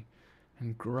mercy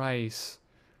and grace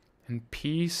and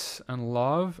peace and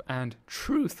love and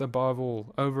truth above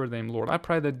all over them, Lord. I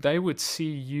pray that they would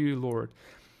see you, Lord,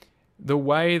 the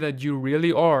way that you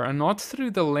really are, and not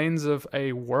through the lens of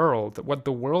a world, what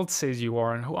the world says you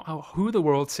are, and who the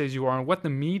world says you are, and what the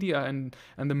media and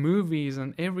the movies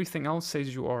and everything else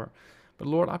says you are. But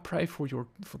Lord, I pray for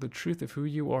the truth of who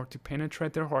you are to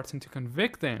penetrate their hearts and to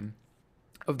convict them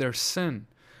of their sin.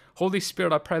 Holy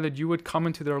Spirit, I pray that you would come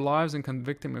into their lives and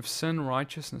convict them of sin,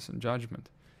 righteousness, and judgment.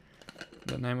 In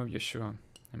the name of Yeshua,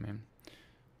 amen.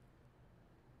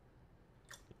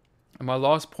 And my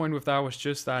last point with that was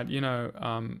just that,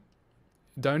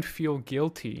 don't feel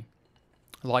guilty.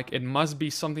 Like it must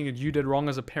be something that you did wrong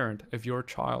as a parent if your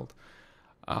child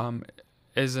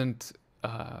isn't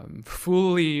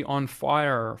fully on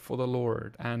fire for the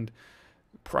Lord, and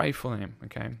pray for them,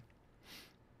 okay?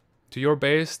 Do your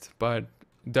best, but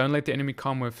don't let the enemy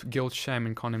come with guilt, shame,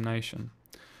 and condemnation.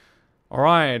 All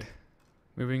right,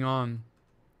 moving on.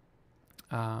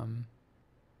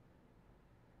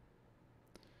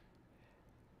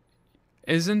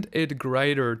 Isn't it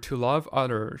greater to love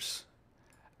others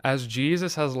as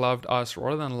Jesus has loved us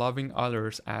rather than loving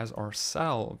others as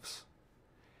ourselves?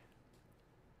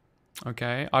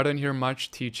 Okay, I don't hear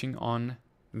much teaching on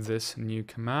this new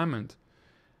commandment.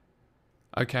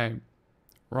 Okay,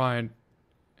 right.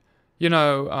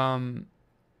 I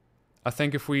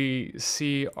think if we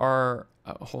see our...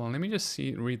 hold on, let me just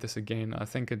read this again. I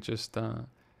think it just...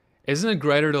 isn't it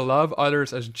greater to love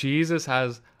others as Jesus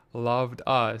has loved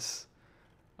us?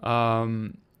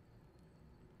 Sorry,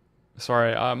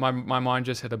 my mind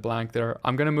just hit a blank there.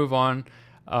 I'm gonna move on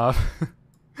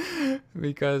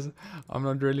because I'm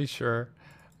not really sure.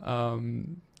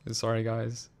 Sorry,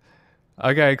 guys.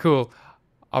 Okay, cool.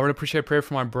 I would appreciate prayer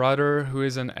for my brother who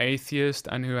is an atheist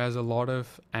and who has a lot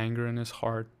of anger in his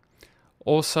heart.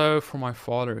 Also for my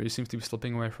father who seems to be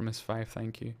slipping away from his faith.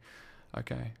 Thank you.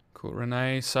 Okay, cool.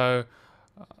 Renee, so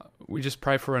we just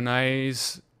pray for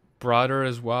Renee's brother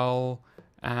as well,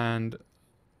 and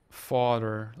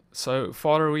Father. So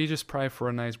Father, we just pray for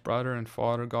Renee's brother, and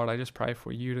Father God, I just pray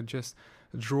for you to just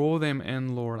draw them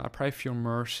in, Lord. I pray for your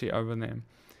mercy over them,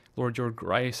 Lord, your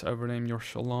grace over them, your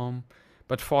shalom.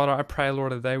 But Father, I pray,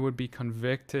 Lord, that they would be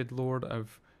convicted, Lord,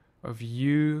 of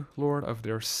you, Lord, of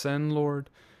their sin, Lord,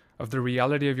 of the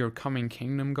reality of your coming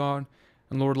kingdom, God.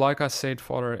 And Lord, like I said,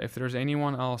 Father, if there's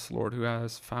anyone else, Lord, who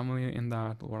has family in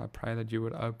that, Lord, I pray that you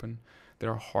would open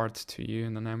their hearts to you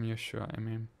in the name of Yeshua.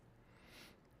 Amen.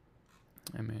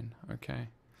 Amen. Okay.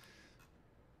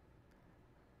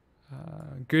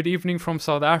 Good evening from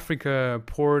South Africa,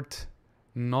 Port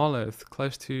Nolloth,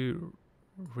 close to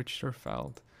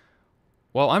Richterveld.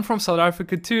 Well, I'm from South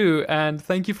Africa too, and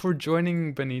thank you for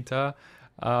joining, Benita.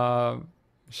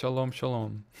 Shalom,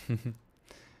 shalom.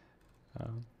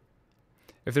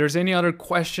 If there's any other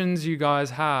questions you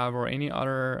guys have, or any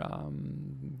other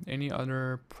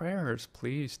prayers,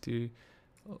 please do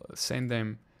send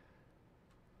them.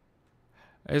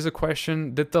 Here's a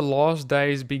question: did the last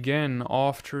days begin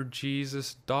after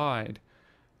Jesus died?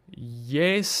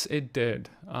 Yes, it did.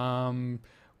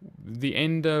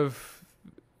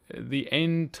 The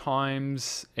end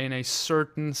times, in a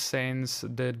certain sense,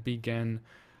 did begin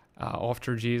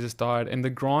after Jesus died. In the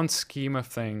grand scheme of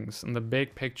things, in the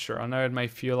big picture, I know it may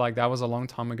feel like that was a long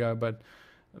time ago, but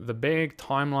the big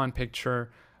timeline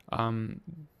picture,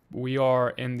 we are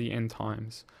in the end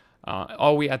times.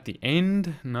 Are we at the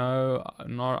end? No,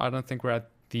 I don't think we're at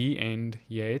the end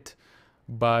yet,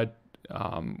 but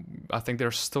I think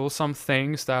there's still some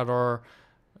things that are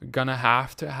gonna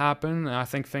have to happen. I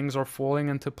think things are falling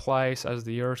into place as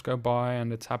the years go by,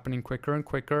 and it's happening quicker and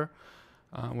quicker.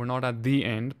 We're not at the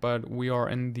end, but we are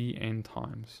in the end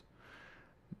times,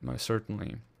 most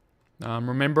certainly.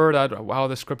 Remember that how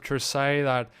the scriptures say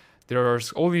that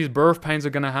there's all these birth pains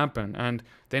are gonna happen, and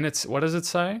then it's, what does it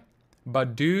say?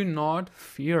 But do not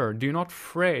fear, do not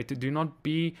fret, do not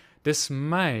be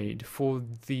dismayed, for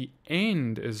the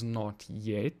end is not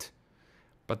yet.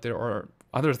 But there are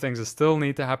other things that still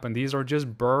need to happen. These are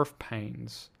just birth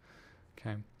pains.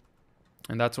 Okay.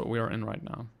 And that's what we are in right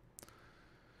now.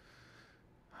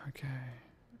 Okay.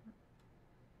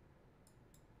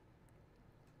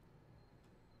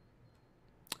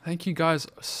 Thank you guys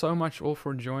so much all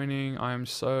for joining. I am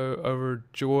so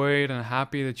overjoyed and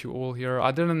happy that you're all here.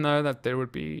 I didn't know that there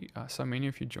would be so many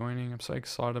of you joining. I'm so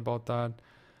excited about that.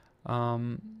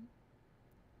 I'm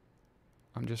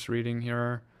just reading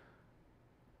here.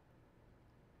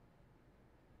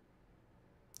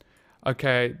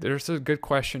 Okay, there's a good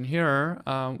question here.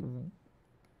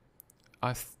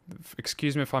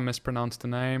 Excuse me if I mispronounced the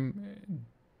name.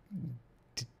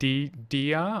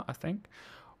 Dia, I think.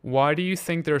 Why do you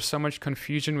think there's so much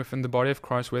confusion within the body of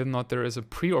Christ whether or not there is a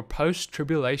pre or post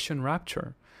tribulation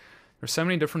rapture? There's so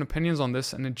many different opinions on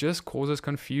this, and it just causes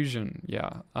confusion.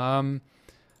 Yeah.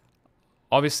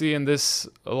 Obviously, in this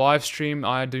live stream,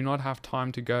 I do not have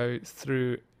time to go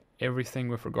through everything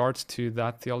with regards to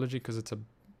that theology, because it's a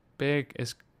big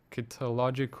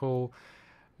eschatological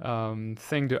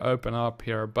thing to open up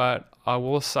here. But I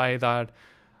will say that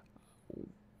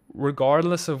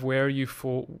regardless of where you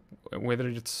fall, whether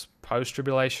it's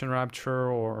post-tribulation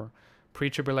rapture or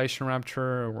pre-tribulation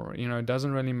rapture, or it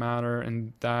doesn't really matter.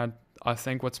 And that, I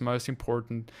think what's most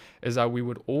important is that we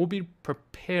would all be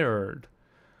prepared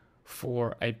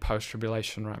for a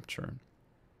post-tribulation rapture.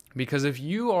 Because if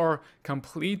you are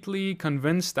completely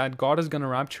convinced that God is going to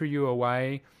rapture you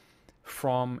away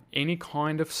from any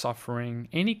kind of suffering,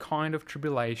 any kind of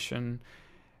tribulation,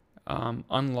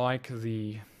 unlike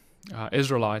the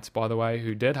Israelites, by the way,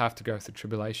 who did have to go through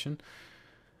tribulation.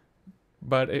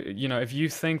 But if you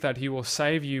think that he will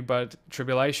save you, but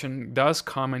tribulation does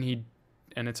come and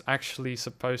it's actually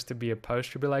supposed to be a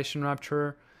post-tribulation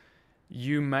rapture,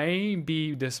 you may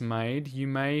be dismayed.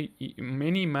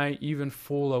 Many may even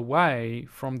fall away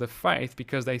from the faith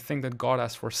because they think that God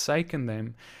has forsaken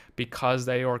them, because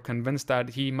they are convinced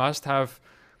that he must have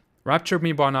raptured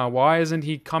me by now. Why isn't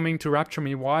he coming to rapture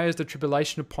me? Why is the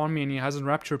tribulation upon me and he hasn't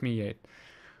raptured me yet?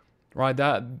 Right?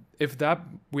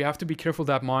 We have to be careful of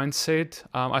that mindset.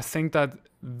 I think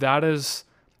that is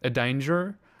a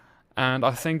danger. And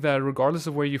I think that regardless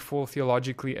of where you fall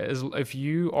theologically, if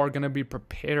you are going to be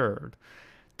prepared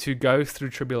to go through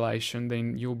tribulation,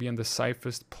 then you'll be in the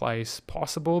safest place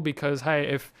possible. Because,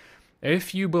 hey,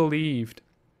 if you believed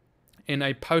in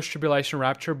a post-tribulation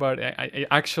rapture, but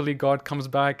actually God comes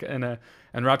back and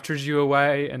raptures you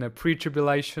away in a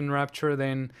pre-tribulation rapture,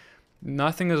 then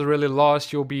nothing is really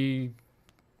lost. You'll be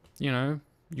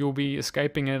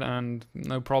escaping it, and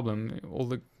no problem.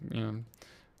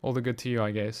 All the good to you,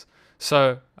 I guess.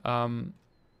 So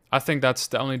I think that's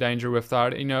the only danger with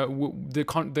that.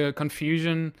 The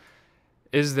confusion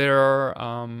is there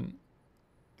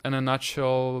in a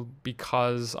nutshell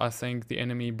because I think the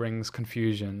enemy brings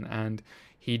confusion, and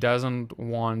he doesn't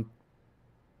want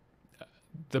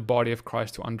the body of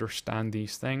Christ to understand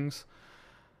these things.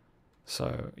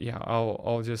 So yeah,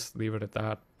 I'll just leave it at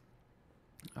that.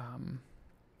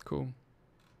 Cool.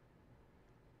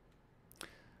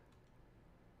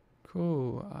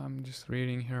 I'm just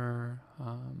reading here.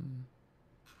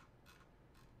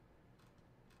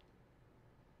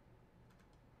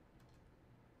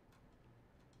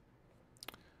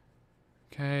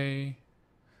 Okay.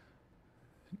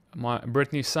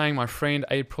 Brittany's saying my friend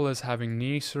April is having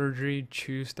knee surgery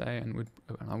Tuesday, and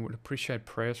I would appreciate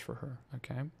prayers for her.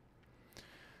 Okay.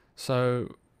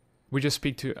 So we just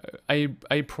speak to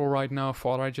April right now.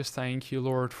 Father, I just thank you,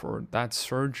 Lord, for that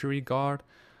surgery, God.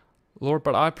 Lord,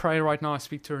 but I pray right now, I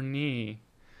speak to her knee.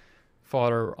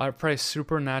 Father, I pray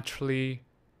supernaturally,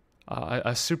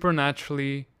 I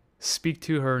supernaturally speak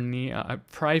to her knee. I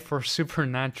pray for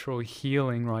supernatural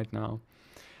healing right now.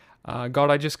 God,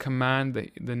 I just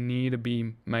command the knee to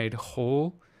be made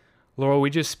whole. Lord, we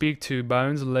just speak to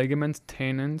bones, ligaments,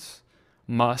 tendons,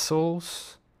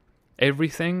 muscles,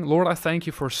 everything. Lord, I thank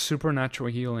you for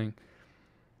supernatural healing.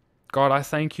 God, I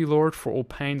thank you, Lord, for all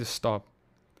pain to stop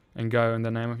and go in the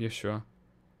name of Yeshua.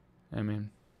 Amen.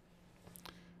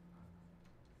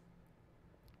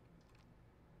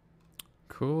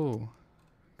 Cool.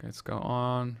 Let's go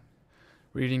on.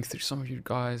 Reading through some of you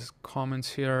guys'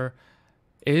 comments here.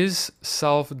 Is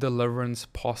self-deliverance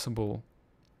possible?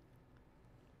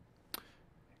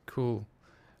 Cool.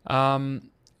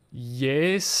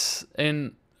 Yes.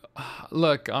 And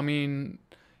look, I mean,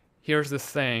 here's the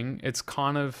thing. It's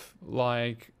kind of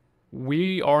like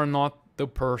we are not the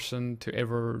person to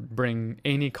ever bring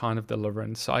any kind of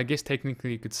deliverance. So I guess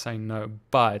technically you could say no,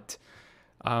 but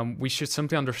we should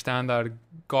simply understand that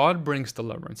God brings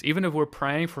deliverance. Even if we're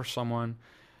praying for someone,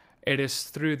 it is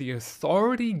through the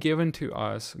authority given to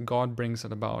us, God brings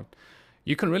it about.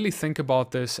 You can really think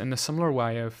about this in a similar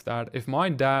way of that. If my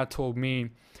dad told me,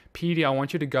 Petey, I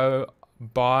want you to go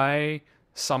buy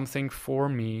something for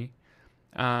me,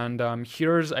 and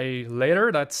here's a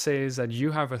letter that says that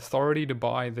you have authority to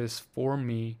buy this for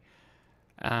me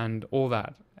and all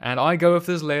that. And I go with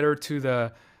this letter to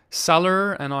the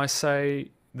seller and I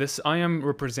say, I am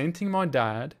representing my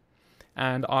dad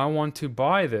and I want to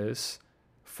buy this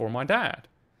for my dad.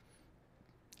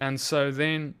 And so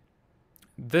then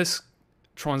this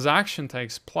transaction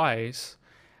takes place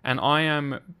and I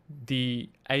am the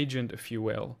agent, if you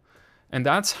will. And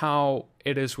that's how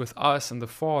it is with us and the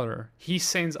Father. He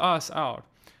sends us out.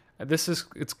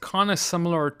 It's kind of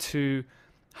similar to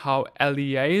how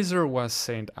Eliezer was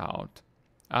sent out.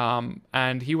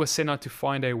 And he was sent out to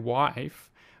find a wife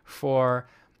for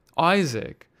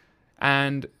Isaac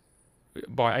and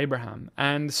by Abraham.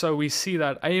 And so we see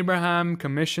that Abraham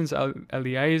commissions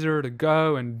Eliezer to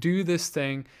go and do this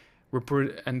thing.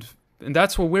 And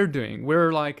that's what we're doing.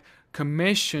 We're like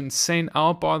commissioned, sent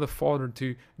out by the Father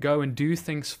to go and do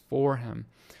things for him.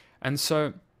 And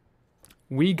so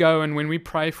we go, and when we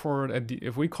pray for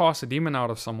if we cast a demon out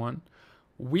of someone,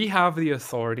 we have the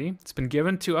authority. It's been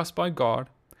given to us by God.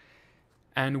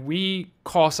 And we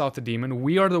cast out the demon.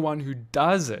 We are the one who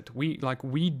does it. We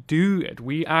do it.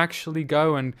 We actually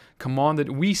go and command it.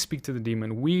 We speak to the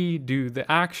demon. We do the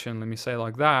action. Let me say it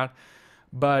like that.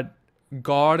 But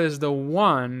God is the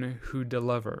one who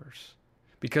delivers,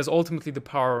 because ultimately the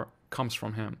power comes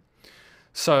from him.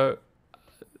 So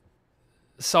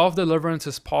self-deliverance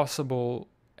is possible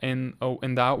in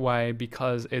that way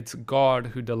because it's God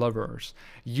who delivers.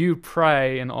 You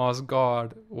pray and ask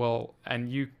God, well, and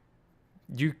you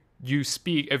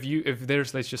speak. If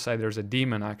there's, let's just say there's a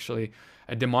demon, actually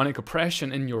a demonic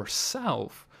oppression in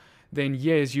yourself, then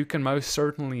yes, you can most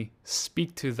certainly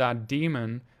speak to that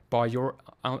demon by your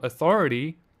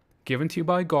authority given to you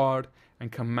by God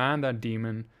and command that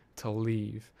demon to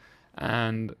leave.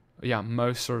 And yeah,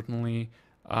 most certainly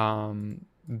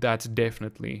that's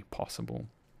definitely possible.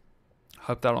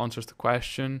 Hope that answers the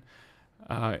question.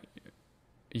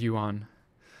 Yuan.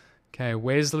 Okay,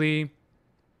 Wesley.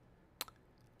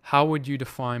 How would you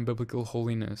define biblical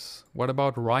holiness? What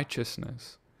about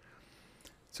righteousness?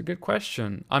 It's a good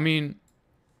question. I mean,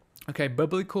 okay,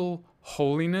 biblical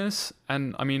holiness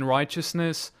and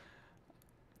righteousness,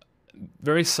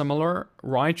 very similar.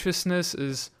 Righteousness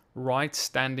is right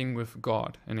standing with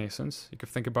God, in essence. You could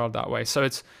think about it that way. So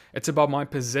it's about my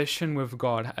position with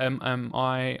God. Am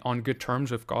I on good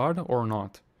terms with God or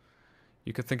not?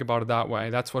 You could think about it that way.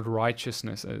 That's what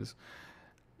righteousness is.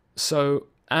 So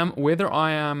whether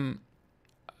I am,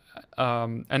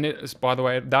 and it is, by the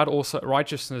way, that also,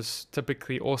 righteousness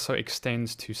typically also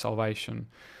extends to salvation.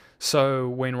 So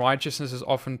when righteousness is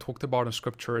often talked about in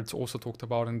Scripture, it's also talked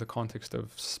about in the context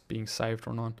of being saved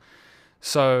or not.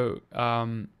 So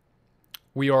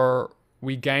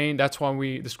we gain. That's why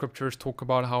the Scriptures talk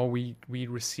about how we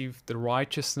receive the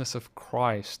righteousness of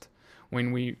Christ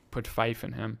when we put faith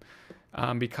in Him,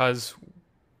 because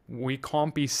we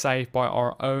can't be saved by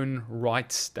our own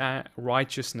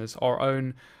righteousness, our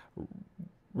own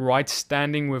right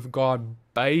standing with God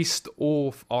based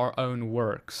off our own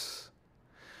works.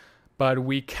 But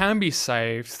we can be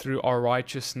saved through our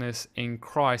righteousness in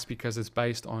Christ because it's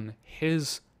based on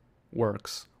His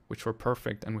works, which were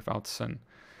perfect and without sin.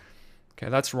 Okay,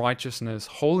 that's righteousness.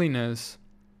 Holiness,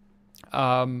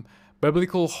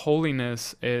 biblical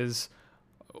holiness is,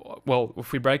 well,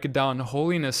 if we break it down,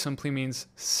 holiness simply means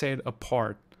set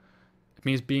apart. It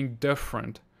means being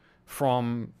different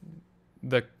from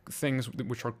the things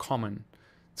which are common.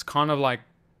 It's kind of like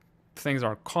things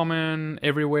are common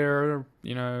everywhere,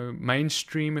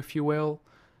 mainstream, if you will.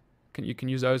 You can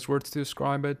use those words to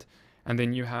describe it. And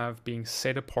then you have being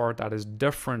set apart that is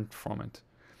different from it.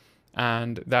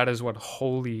 And that is what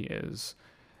holy is.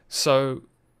 So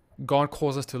God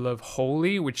calls us to live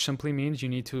holy, which simply means you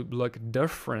need to look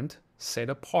different, set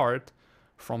apart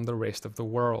from the rest of the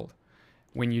world.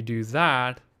 When you do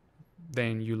that,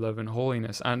 then you live in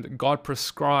holiness. And God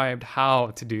prescribed how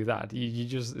to do that.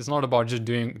 It's not about just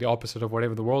doing the opposite of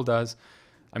whatever the world does.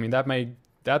 I mean, that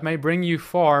may bring you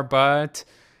far, but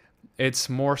it's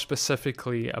more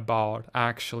specifically about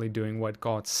actually doing what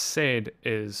God said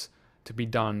is to be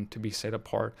done, to be set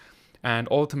apart. And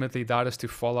ultimately, that is to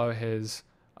follow His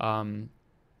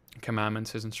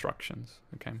commandments, His instructions.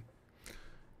 Okay,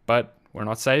 but we're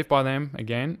not saved by them.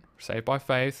 Again, we're saved by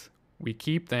faith. We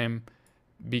keep them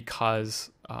because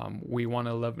we want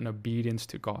to live in obedience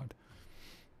to God,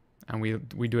 and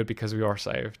we do it because we are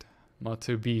saved, not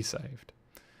to be saved.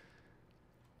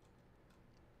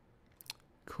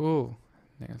 Cool.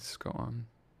 Let's go on.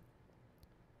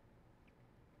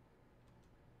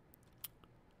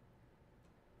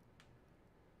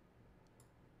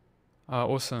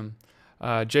 Awesome.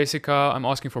 Jessica, I'm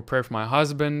asking for prayer for my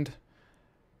husband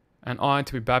and I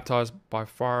to be baptized by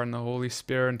fire in the Holy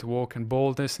Spirit and to walk in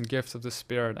boldness and gifts of the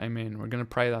Spirit. Amen. We're going to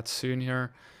pray that soon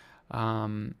here.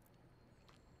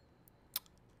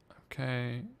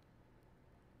 Okay.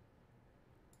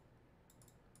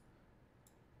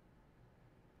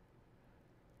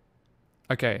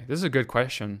 Okay, this is a good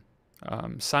question.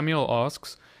 Samuel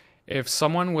asks, if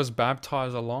someone was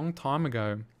baptized a long time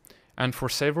ago and for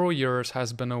several years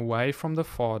has been away from the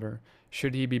Father,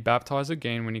 should he be baptized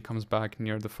again when he comes back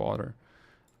near the Father?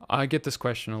 I get this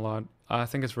question a lot. I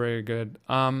think it's very good.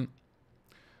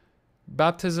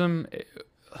 Baptism,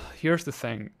 here's the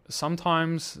thing.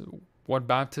 Sometimes what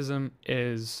baptism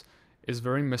is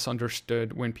very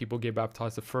misunderstood when people get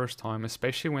baptized the first time,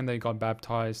 especially when they got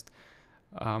baptized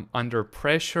under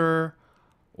pressure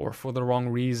or for the wrong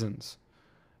reasons.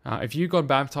 If you got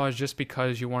baptized just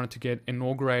because you wanted to get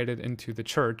inaugurated into the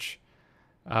church,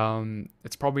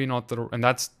 it's probably not and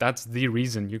that's the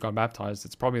reason you got baptized.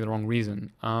 It's probably the wrong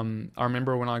reason. I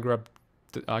remember when I grew up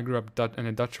in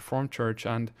a Dutch Reformed church,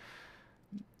 and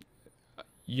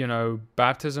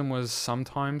baptism was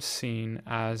sometimes seen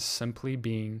as simply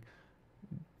being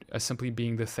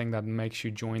the thing that makes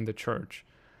you join the church.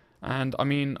 And I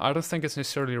mean, I don't think it's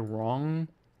necessarily wrong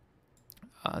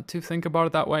to think about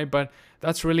it that way, but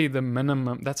that's really the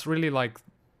minimum. That's really like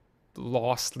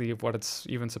lastly of what it's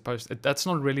even supposed to. That's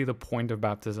not really the point of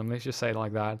baptism. Let's just say it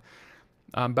like that.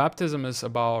 Baptism is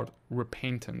about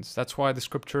repentance. That's why the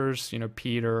scriptures,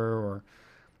 Peter or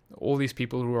all these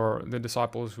people who are the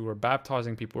disciples who are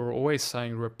baptizing people are always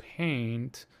saying,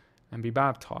 repent and be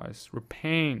baptized.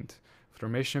 Repent for the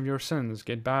remission of your sins.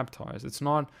 Get baptized. It's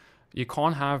not, you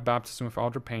can't have baptism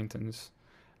without repentance.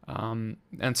 And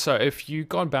so if you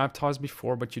got baptized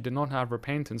before, but you did not have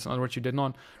repentance, in other words, you did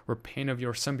not repent of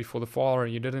your sin before the Father,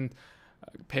 you didn't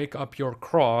pick up your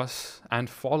cross and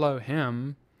follow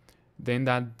him, then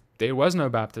that there was no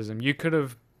baptism. You could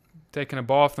have taken a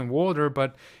bath in water,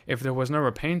 but if there was no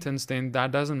repentance, then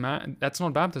that doesn't matter. That's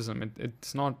not baptism.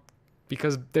 It's not,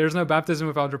 because there's no baptism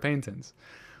without repentance.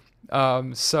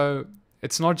 So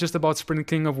it's not just about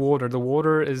sprinkling of water. The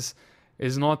water is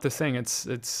not the thing.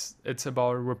 It's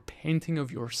about repenting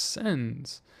of your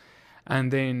sins,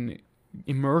 and then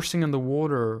immersing in the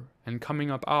water and coming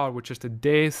up out, which is the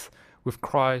death with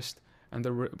Christ, and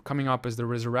the coming up is the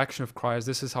resurrection of Christ.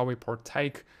 This is how we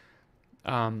partake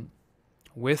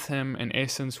with him, in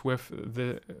essence, with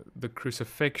the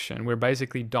crucifixion. We're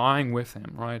basically dying with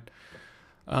him, right?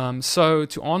 So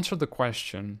to answer the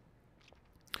question,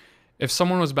 if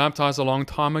someone was baptized a long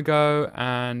time ago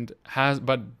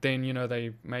but then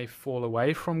they may fall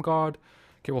away from God.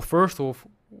 Okay, well, first off,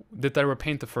 did they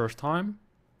repent the first time?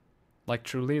 Like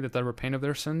truly, did they repent of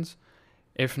their sins?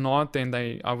 If not, then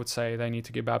I would say they need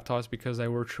to get baptized, because they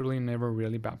were truly never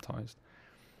really baptized.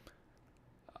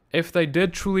 If they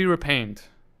did truly repent,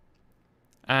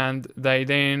 and they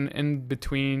then in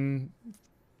between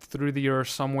through the years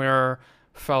somewhere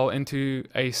fell into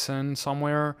a sin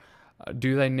somewhere,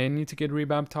 do they then need to get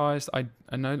rebaptized? I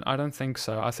don't think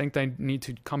so. I think they need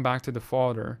to come back to the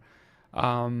Father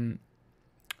and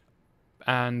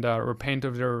repent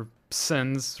of their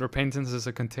sins. Repentance is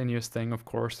a continuous thing, of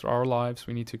course, through our lives.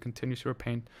 We need to continue to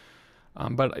repent.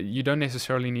 But you don't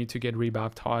necessarily need to get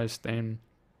rebaptized then.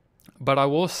 But I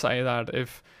will say that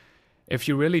if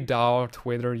you really doubt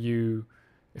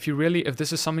if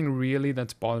this is something really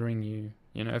that's bothering you,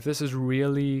 if this is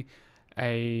really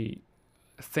a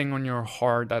thing on your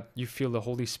heart that you feel the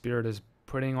Holy Spirit is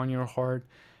putting on your heart,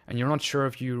 and you're not sure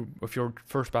if your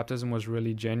first baptism was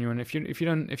really genuine, if you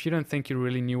don't think you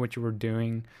really knew what you were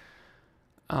doing,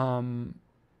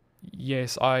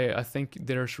 yes, I think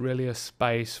there's really a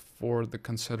space for the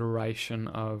consideration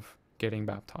of getting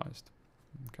baptized.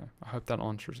 Okay, I hope that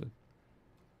answers it.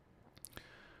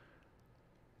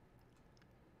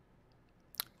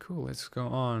 Cool, let's go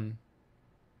on.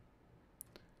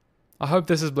 I hope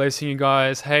this is blessing you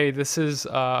guys. Hey, this is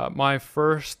my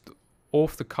first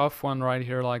off-the-cuff one right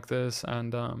here like this,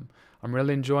 and I'm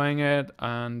really enjoying it,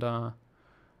 and I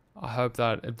hope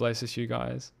that it blesses you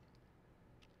guys.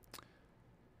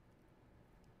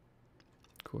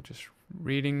 Cool, just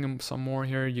reading some more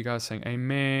here. You guys saying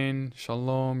amen,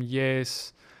 shalom,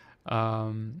 yes.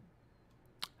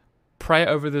 Pray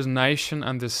over this nation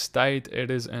and this state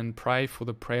it is in. Pray for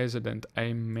the president,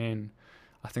 amen.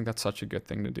 I think that's such a good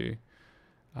thing to do.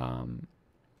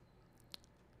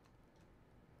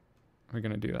 We're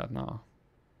gonna do that now.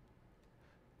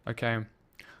 Okay, I'm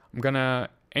gonna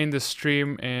end the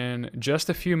stream in just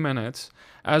a few minutes.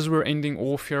 As we're ending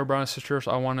off here, brothers and sisters,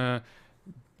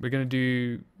 we're gonna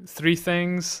do 3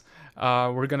 things.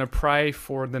 We're gonna pray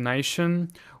for the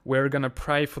nation. We're gonna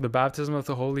pray for the baptism of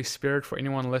the Holy Spirit for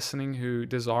anyone listening who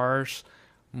desires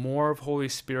more of Holy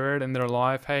Spirit in their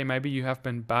life. Hey, maybe you have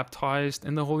been baptized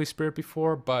in the Holy Spirit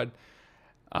before, but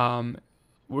I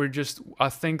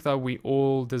think that we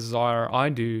all desire, I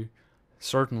do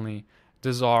certainly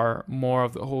desire more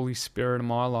of the Holy Spirit in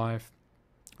my life.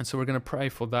 And so we're going to pray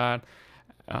for that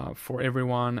for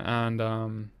everyone. And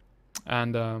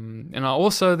I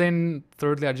also then,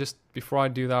 thirdly, before I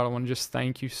do that, I want to just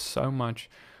thank you so much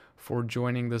for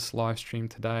joining this live stream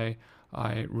today.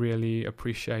 I really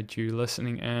appreciate you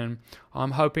listening in.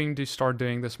 I'm hoping to start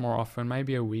doing this more often,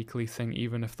 maybe a weekly thing,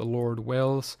 even if the Lord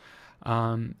wills.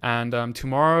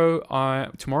 Tomorrow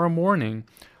morning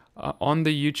on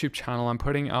the YouTube channel, I'm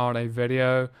putting out a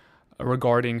video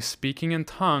regarding speaking in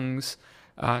tongues,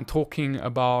 talking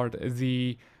about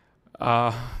the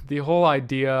whole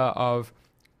idea of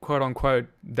quote unquote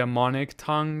demonic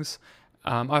tongues.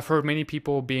 I've heard many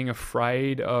people being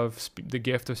afraid of the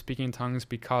gift of speaking in tongues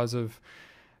because of,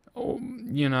 how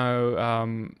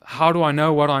do I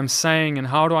know what I'm saying, and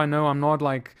how do I know I'm not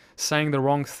like saying the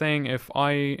wrong thing if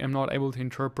I am not able to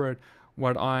interpret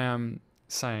what I am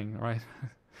saying, right?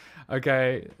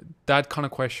 Okay, that kind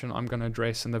of question I'm going to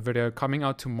address in the video coming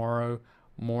out tomorrow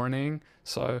morning.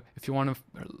 So if you want to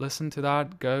listen to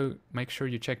that, go make sure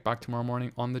you check back tomorrow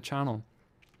morning on the channel.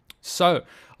 So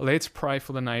let's pray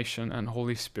for the nation and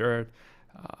Holy Spirit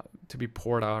to be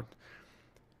poured out.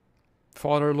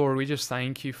 Father, Lord, we just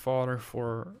thank you, Father,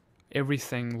 for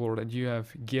everything, Lord, that you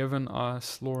have given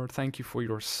us, Lord. Thank you for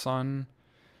your Son.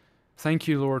 Thank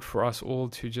you, Lord, for us all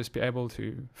to just be able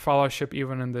to fellowship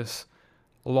even in this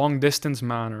long distance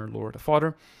manner, Lord.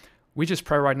 Father, we just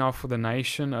pray right now for the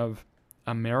nation of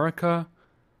America.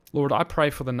 Lord, I pray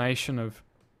for the nation of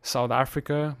South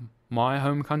Africa, my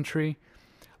home country.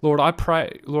 Lord, I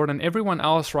pray, Lord, and everyone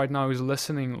else right now who's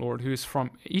listening, Lord, who is from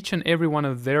each and every one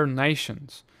of their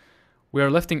nations. We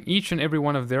are lifting each and every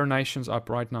one of their nations up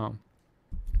right now.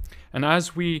 And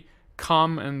as we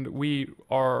come and we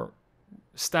are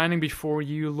standing before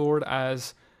you, Lord,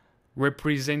 as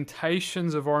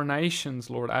representations of our nations,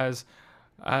 Lord, as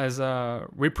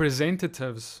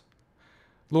representatives,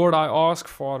 Lord, I ask,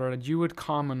 Father, that you would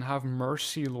come and have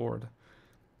mercy, Lord,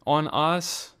 on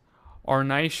us, our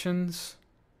nations.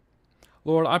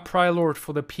 Lord, I pray, Lord,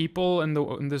 for the people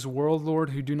in this world,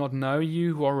 Lord, who do not know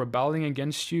you, who are rebelling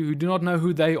against you, who do not know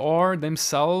who they are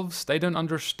themselves. They don't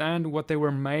understand what they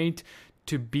were made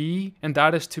to be, and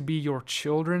that is to be your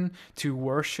children, to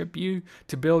worship you,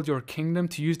 to build your kingdom,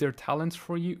 to use their talents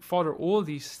for you. Father, all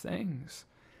these things.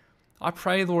 I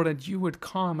pray, Lord, that you would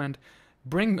come and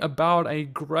bring about a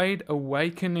great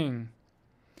awakening.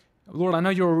 Lord, I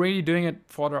know you're already doing it,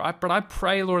 Father, but I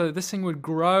pray, Lord, that this thing would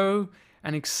grow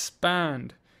and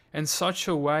expand in such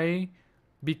a way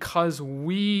because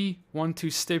we want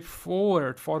to step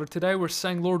forward. Father, today we're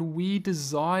saying, Lord, we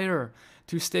desire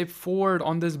to step forward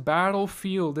on this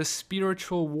battlefield, this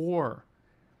spiritual war.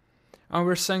 And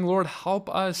we're saying, Lord, help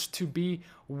us to be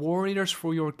warriors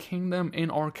for your kingdom in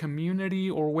our community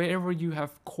or wherever you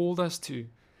have called us to.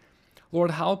 Lord,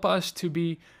 help us to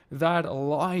be that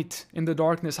light in the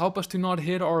darkness. Help us to not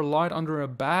hid our light under a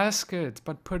basket,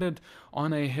 but put it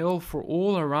on a hill for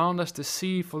all around us to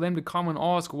see, for them to come and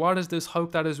ask, what is this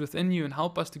hope that is within you? And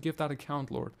help us to give that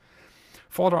account, Lord.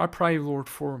 Father, I pray, Lord,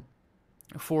 for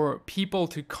people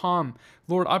to come.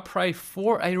 Lord, I pray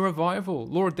for a revival.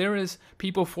 Lord, there is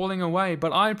people falling away,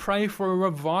 but I pray for a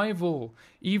revival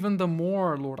even the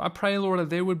more, Lord. I pray, Lord, that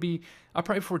there would be, I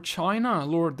pray for China,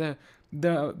 Lord, the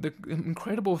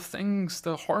incredible things,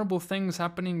 the horrible things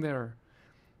happening there.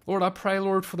 Lord, I pray,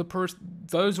 Lord, for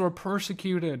those who are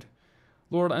persecuted,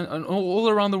 Lord, and all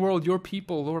around the world, your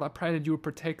people, Lord, I pray that you would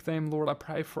protect them. Lord, I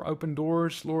pray for open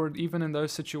doors, Lord, even in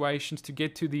those situations, to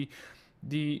get to the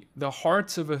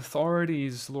hearts of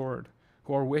authorities, Lord,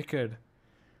 who are wicked.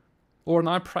 Lord,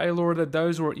 and I pray, Lord, that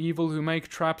those who are evil, who make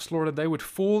traps, Lord, that they would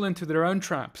fall into their own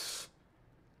traps.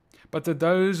 But that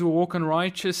those who walk in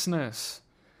righteousness,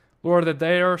 Lord, that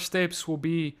their steps will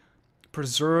be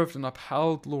preserved and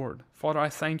upheld, Lord. Father, I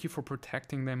thank you for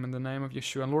protecting them in the name of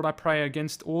Yeshua. And Lord, I pray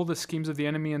against all the schemes of the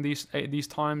enemy in these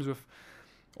times with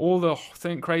all the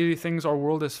crazy things our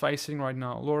world is facing right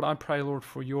now. Lord, I pray, Lord,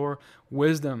 for your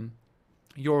wisdom,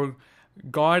 your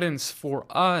guidance for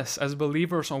us as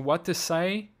believers on what to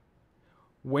say,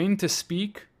 when to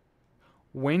speak,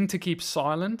 when to keep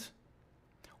silent,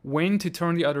 when to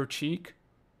turn the other cheek.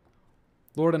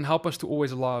 Lord, and help us to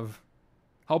always love.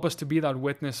 Help us to be that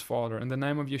witness, Father, in the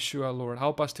name of Yeshua, Lord.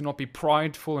 Help us to not be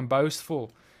prideful and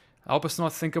boastful. Help us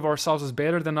not think of ourselves as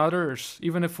better than others,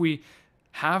 even if we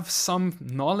have some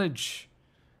knowledge.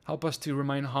 Help us to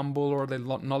remain humble, Lord.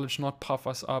 Let knowledge not puff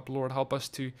us up, Lord. Help us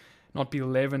to not be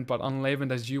leavened, but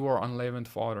unleavened as you are unleavened,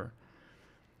 Father.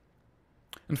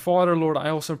 And Father, Lord, I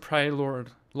also pray, Lord,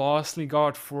 lastly,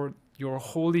 God, for your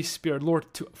Holy Spirit, Lord,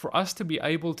 for us to be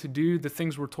able to do the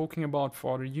things we're talking about,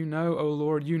 Father. You know, oh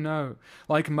Lord, you know.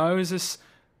 Like Moses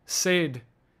said,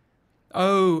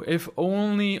 oh, if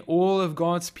only all of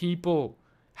God's people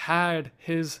had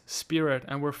his Spirit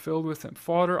and were filled with him.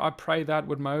 Father, I pray that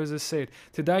what Moses said.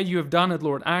 Today you have done it,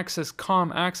 Lord. Access,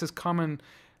 come and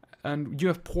and you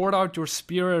have poured out your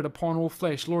Spirit upon all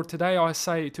flesh. Lord, today I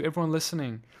say to everyone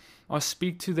listening, I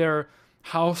speak to their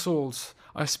households,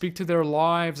 I speak to their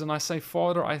lives, and I say,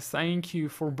 Father, I thank you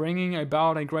for bringing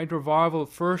about a great revival,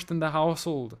 first in the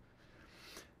household,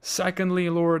 secondly,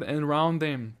 Lord, around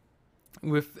them,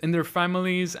 in their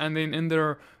families, and then in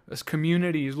their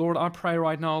communities. Lord, I pray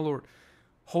right now, Lord,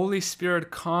 Holy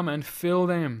Spirit, come and fill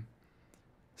them.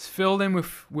 Fill them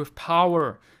with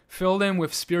power. Fill them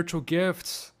with spiritual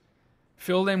gifts.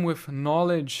 Fill them with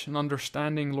knowledge and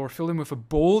understanding, Lord. Fill them with a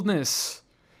boldness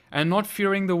and not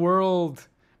fearing the world,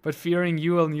 but fearing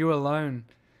you and you alone.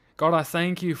 God, I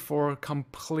thank you for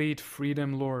complete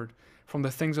freedom, Lord, from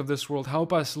the things of this world.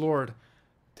 Help us, Lord,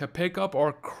 to pick up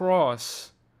our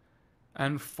cross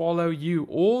and follow you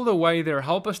all the way there.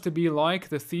 Help us to be like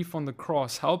the thief on the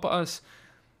cross. Help us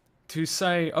to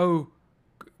say,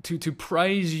 to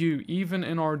praise you even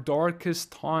in our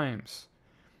darkest times.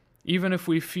 Even if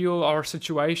we feel our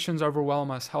situations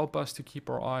overwhelm us, help us to keep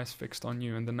our eyes fixed on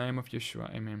you. In the name of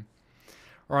Yeshua, amen.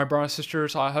 All right, brothers and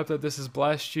sisters, I hope that this has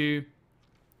blessed you.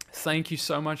 Thank you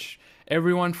so much,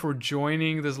 everyone, for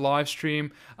joining this live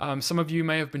stream. Some of you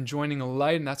may have been joining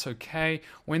late, and that's okay.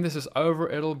 When this is over,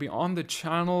 it'll be on the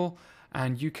channel,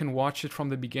 and you can watch it from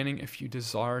the beginning if you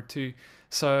desire to.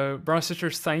 So, brothers and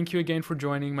sisters, thank you again for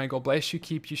joining. May God bless you,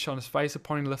 keep you, shine his face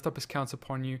upon you, lift up his countenance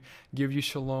upon you, give you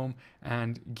shalom,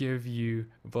 and give you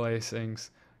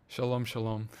blessings. Shalom,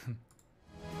 shalom.